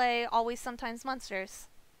to play Always Sometimes Monsters?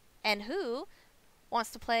 And who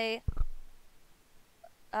wants to play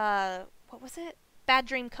what was it? Bad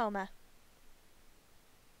Dream Coma.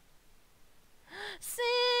 Sin,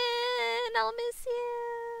 I'll miss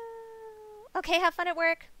you. Okay, have fun at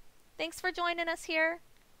work. Thanks for joining us here.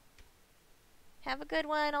 Have a good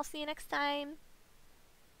one. I'll see you next time.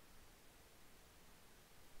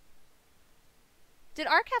 Did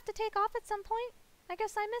Ark have to take off at some point? I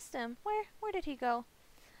guess I missed him. Where did he go?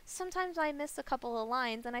 Sometimes I miss a couple of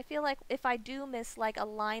lines, and I feel like if I do miss like a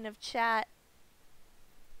line of chat,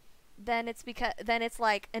 then it's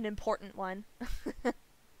like an important one.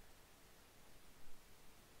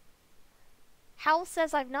 Howl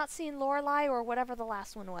says I've not seen Lorelei or whatever the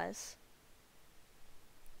last one was.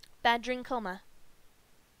 Bad drink coma.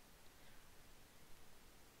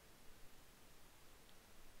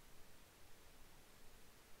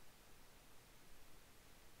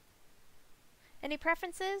 Any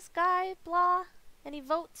preferences? Guy? Blah? Any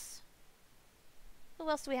votes? Who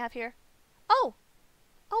else do we have here? Oh!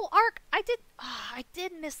 Oh, Ark! I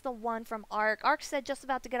did miss the one from Ark. Ark said just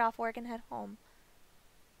about to get off work and head home.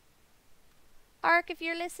 Ark, if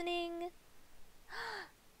you're listening...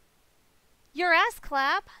 Your ass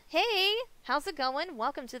clap! Hey! How's it going?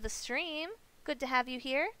 Welcome to the stream. Good to have you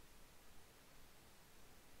here.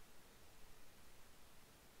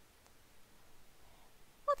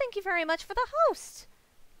 Well, thank you very much for the host.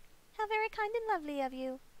 How very kind and lovely of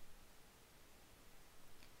you.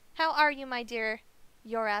 How are you, my dear?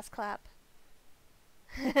 Your ass clap.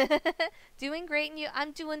 Doing great, and you?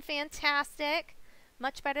 I'm doing fantastic.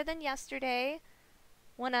 Much better than yesterday.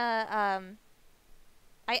 When I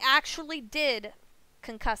actually did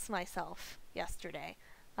concuss myself yesterday.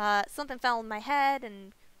 Something fell in my head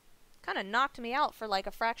and kind of knocked me out for like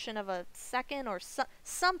a fraction of a second or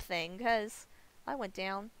something, because I went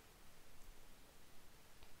down.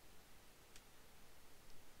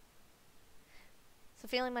 So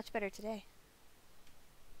feeling much better today.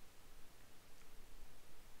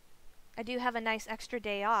 I do have a nice extra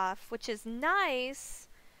day off, which is nice,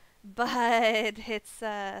 but it's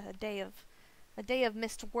a day of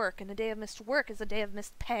missed work, and a day of missed work is a day of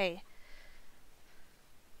missed pay.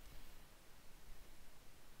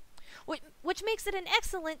 Which makes it an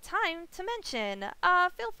excellent time to mention,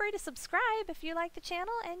 feel free to subscribe if you like the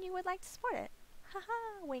channel and you would like to support it.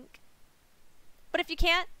 Haha, wink. But if you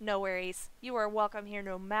can't, no worries. You are welcome here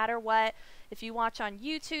no matter what. If you watch on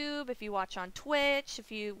YouTube, if you watch on Twitch,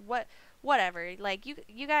 if you whatever. Like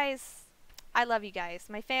you guys, I love you guys.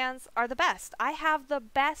 My fans are the best. I have the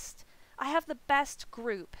best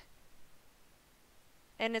group.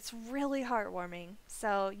 And it's really heartwarming.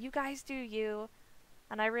 So you guys do you,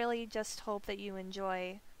 and I really just hope that you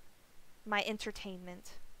enjoy my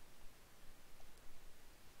entertainment.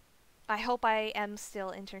 I hope I am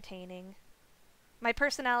still entertaining. My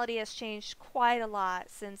personality has changed quite a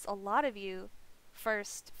lot since a lot of you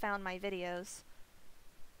first found my videos,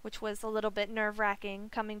 which was a little bit nerve-wracking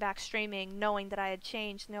coming back streaming, knowing that I had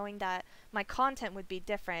changed, knowing that my content would be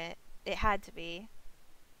different. It had to be.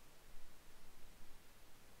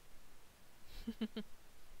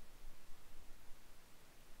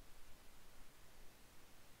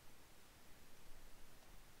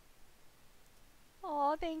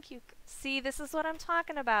 Oh, thank you. See, this is what I'm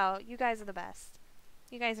talking about. You guys are the best.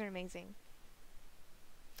 You guys are amazing.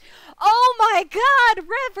 Oh my god,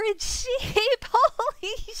 Reverend Sheep!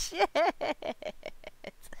 Holy shit!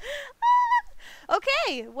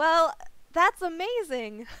 Okay, well, that's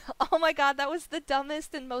amazing. Oh my god, that was the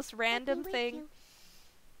dumbest and most random thing.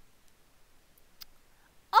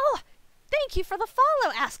 Oh, thank you for the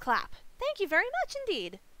follow, Ass Clap. Thank you very much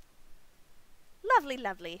indeed. Lovely,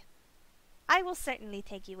 lovely. I will certainly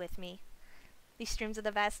take you with me. These streams are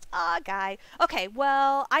the best. Ah, guy. Okay,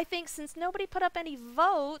 well, I think since nobody put up any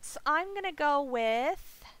votes, I'm gonna go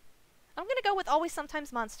with Always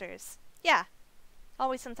Sometimes Monsters. Yeah.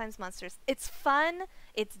 Always Sometimes Monsters. It's fun,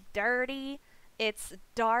 it's dirty, it's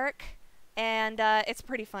dark, and it's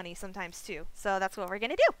pretty funny sometimes too. So that's what we're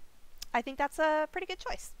gonna do. I think that's a pretty good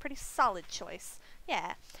choice. Pretty solid choice.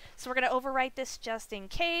 Yeah. So we're going to overwrite this just in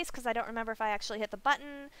case, because I don't remember if I actually hit the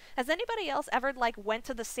button. Has anybody else ever, like, went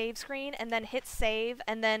to the save screen and then hit save,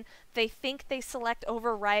 and then they think they select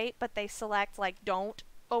overwrite, but they select, like, don't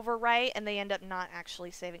overwrite, and they end up not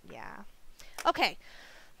actually saving? Yeah. Okay.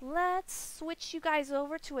 Let's switch you guys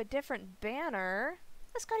over to a different banner.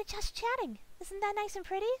 Let's go to Just Chatting. Isn't that nice and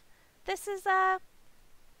pretty? This is a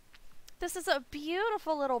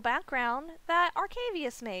beautiful little background that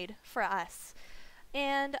Arcavius made for us.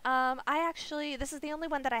 And this is the only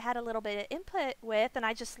one that I had a little bit of input with, and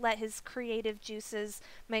I just let his creative juices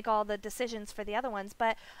make all the decisions for the other ones.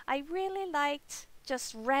 But I really liked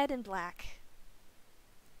just red and black.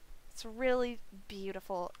 It's a really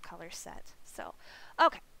beautiful color set. So,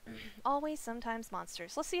 okay. Always Sometimes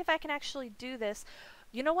Monsters. Let's see if I can actually do this.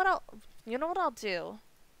 You know what I'll do?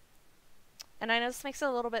 And I know this makes it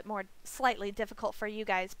a little bit more slightly difficult for you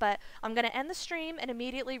guys, but I'm going to end the stream and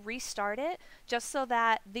immediately restart it just so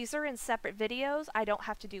that these are in separate videos. I don't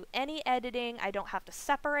have to do any editing. I don't have to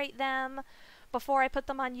separate them before I put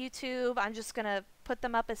them on YouTube. I'm just going to put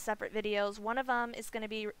them up as separate videos. One of them is going to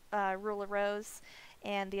be Rule of Rose,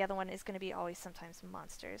 and the other one is going to be Always Sometimes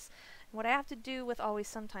Monsters. And what I have to do with Always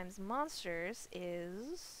Sometimes Monsters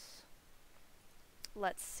is...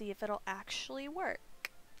 let's see if it'll actually work.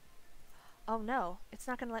 Oh no, it's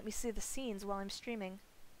not going to let me see the scenes while I'm streaming.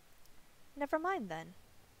 Never mind then.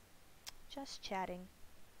 Just chatting.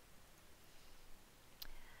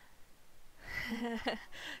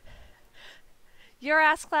 Your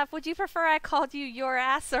ass clap. Would you prefer I called you your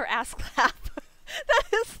ass or ass clap? That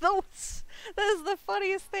is the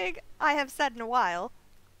funniest thing I have said in a while.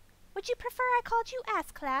 Would you prefer I called you ass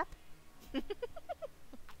clap?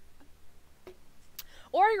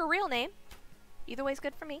 Or your real name. Either way's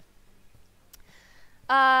good for me.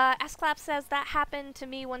 Ass clap says that happened to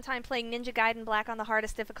me one time playing Ninja Gaiden Black on the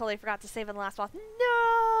hardest difficulty. Forgot to save in the last boss.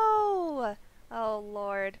 No! Oh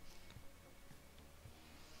lord.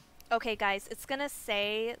 Okay, guys, it's gonna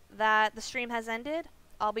say that the stream has ended.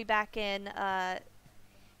 I'll be back in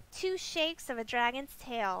 2 shakes of a dragon's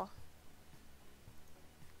tail.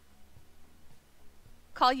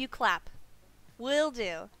 Call you clap. Will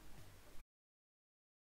do.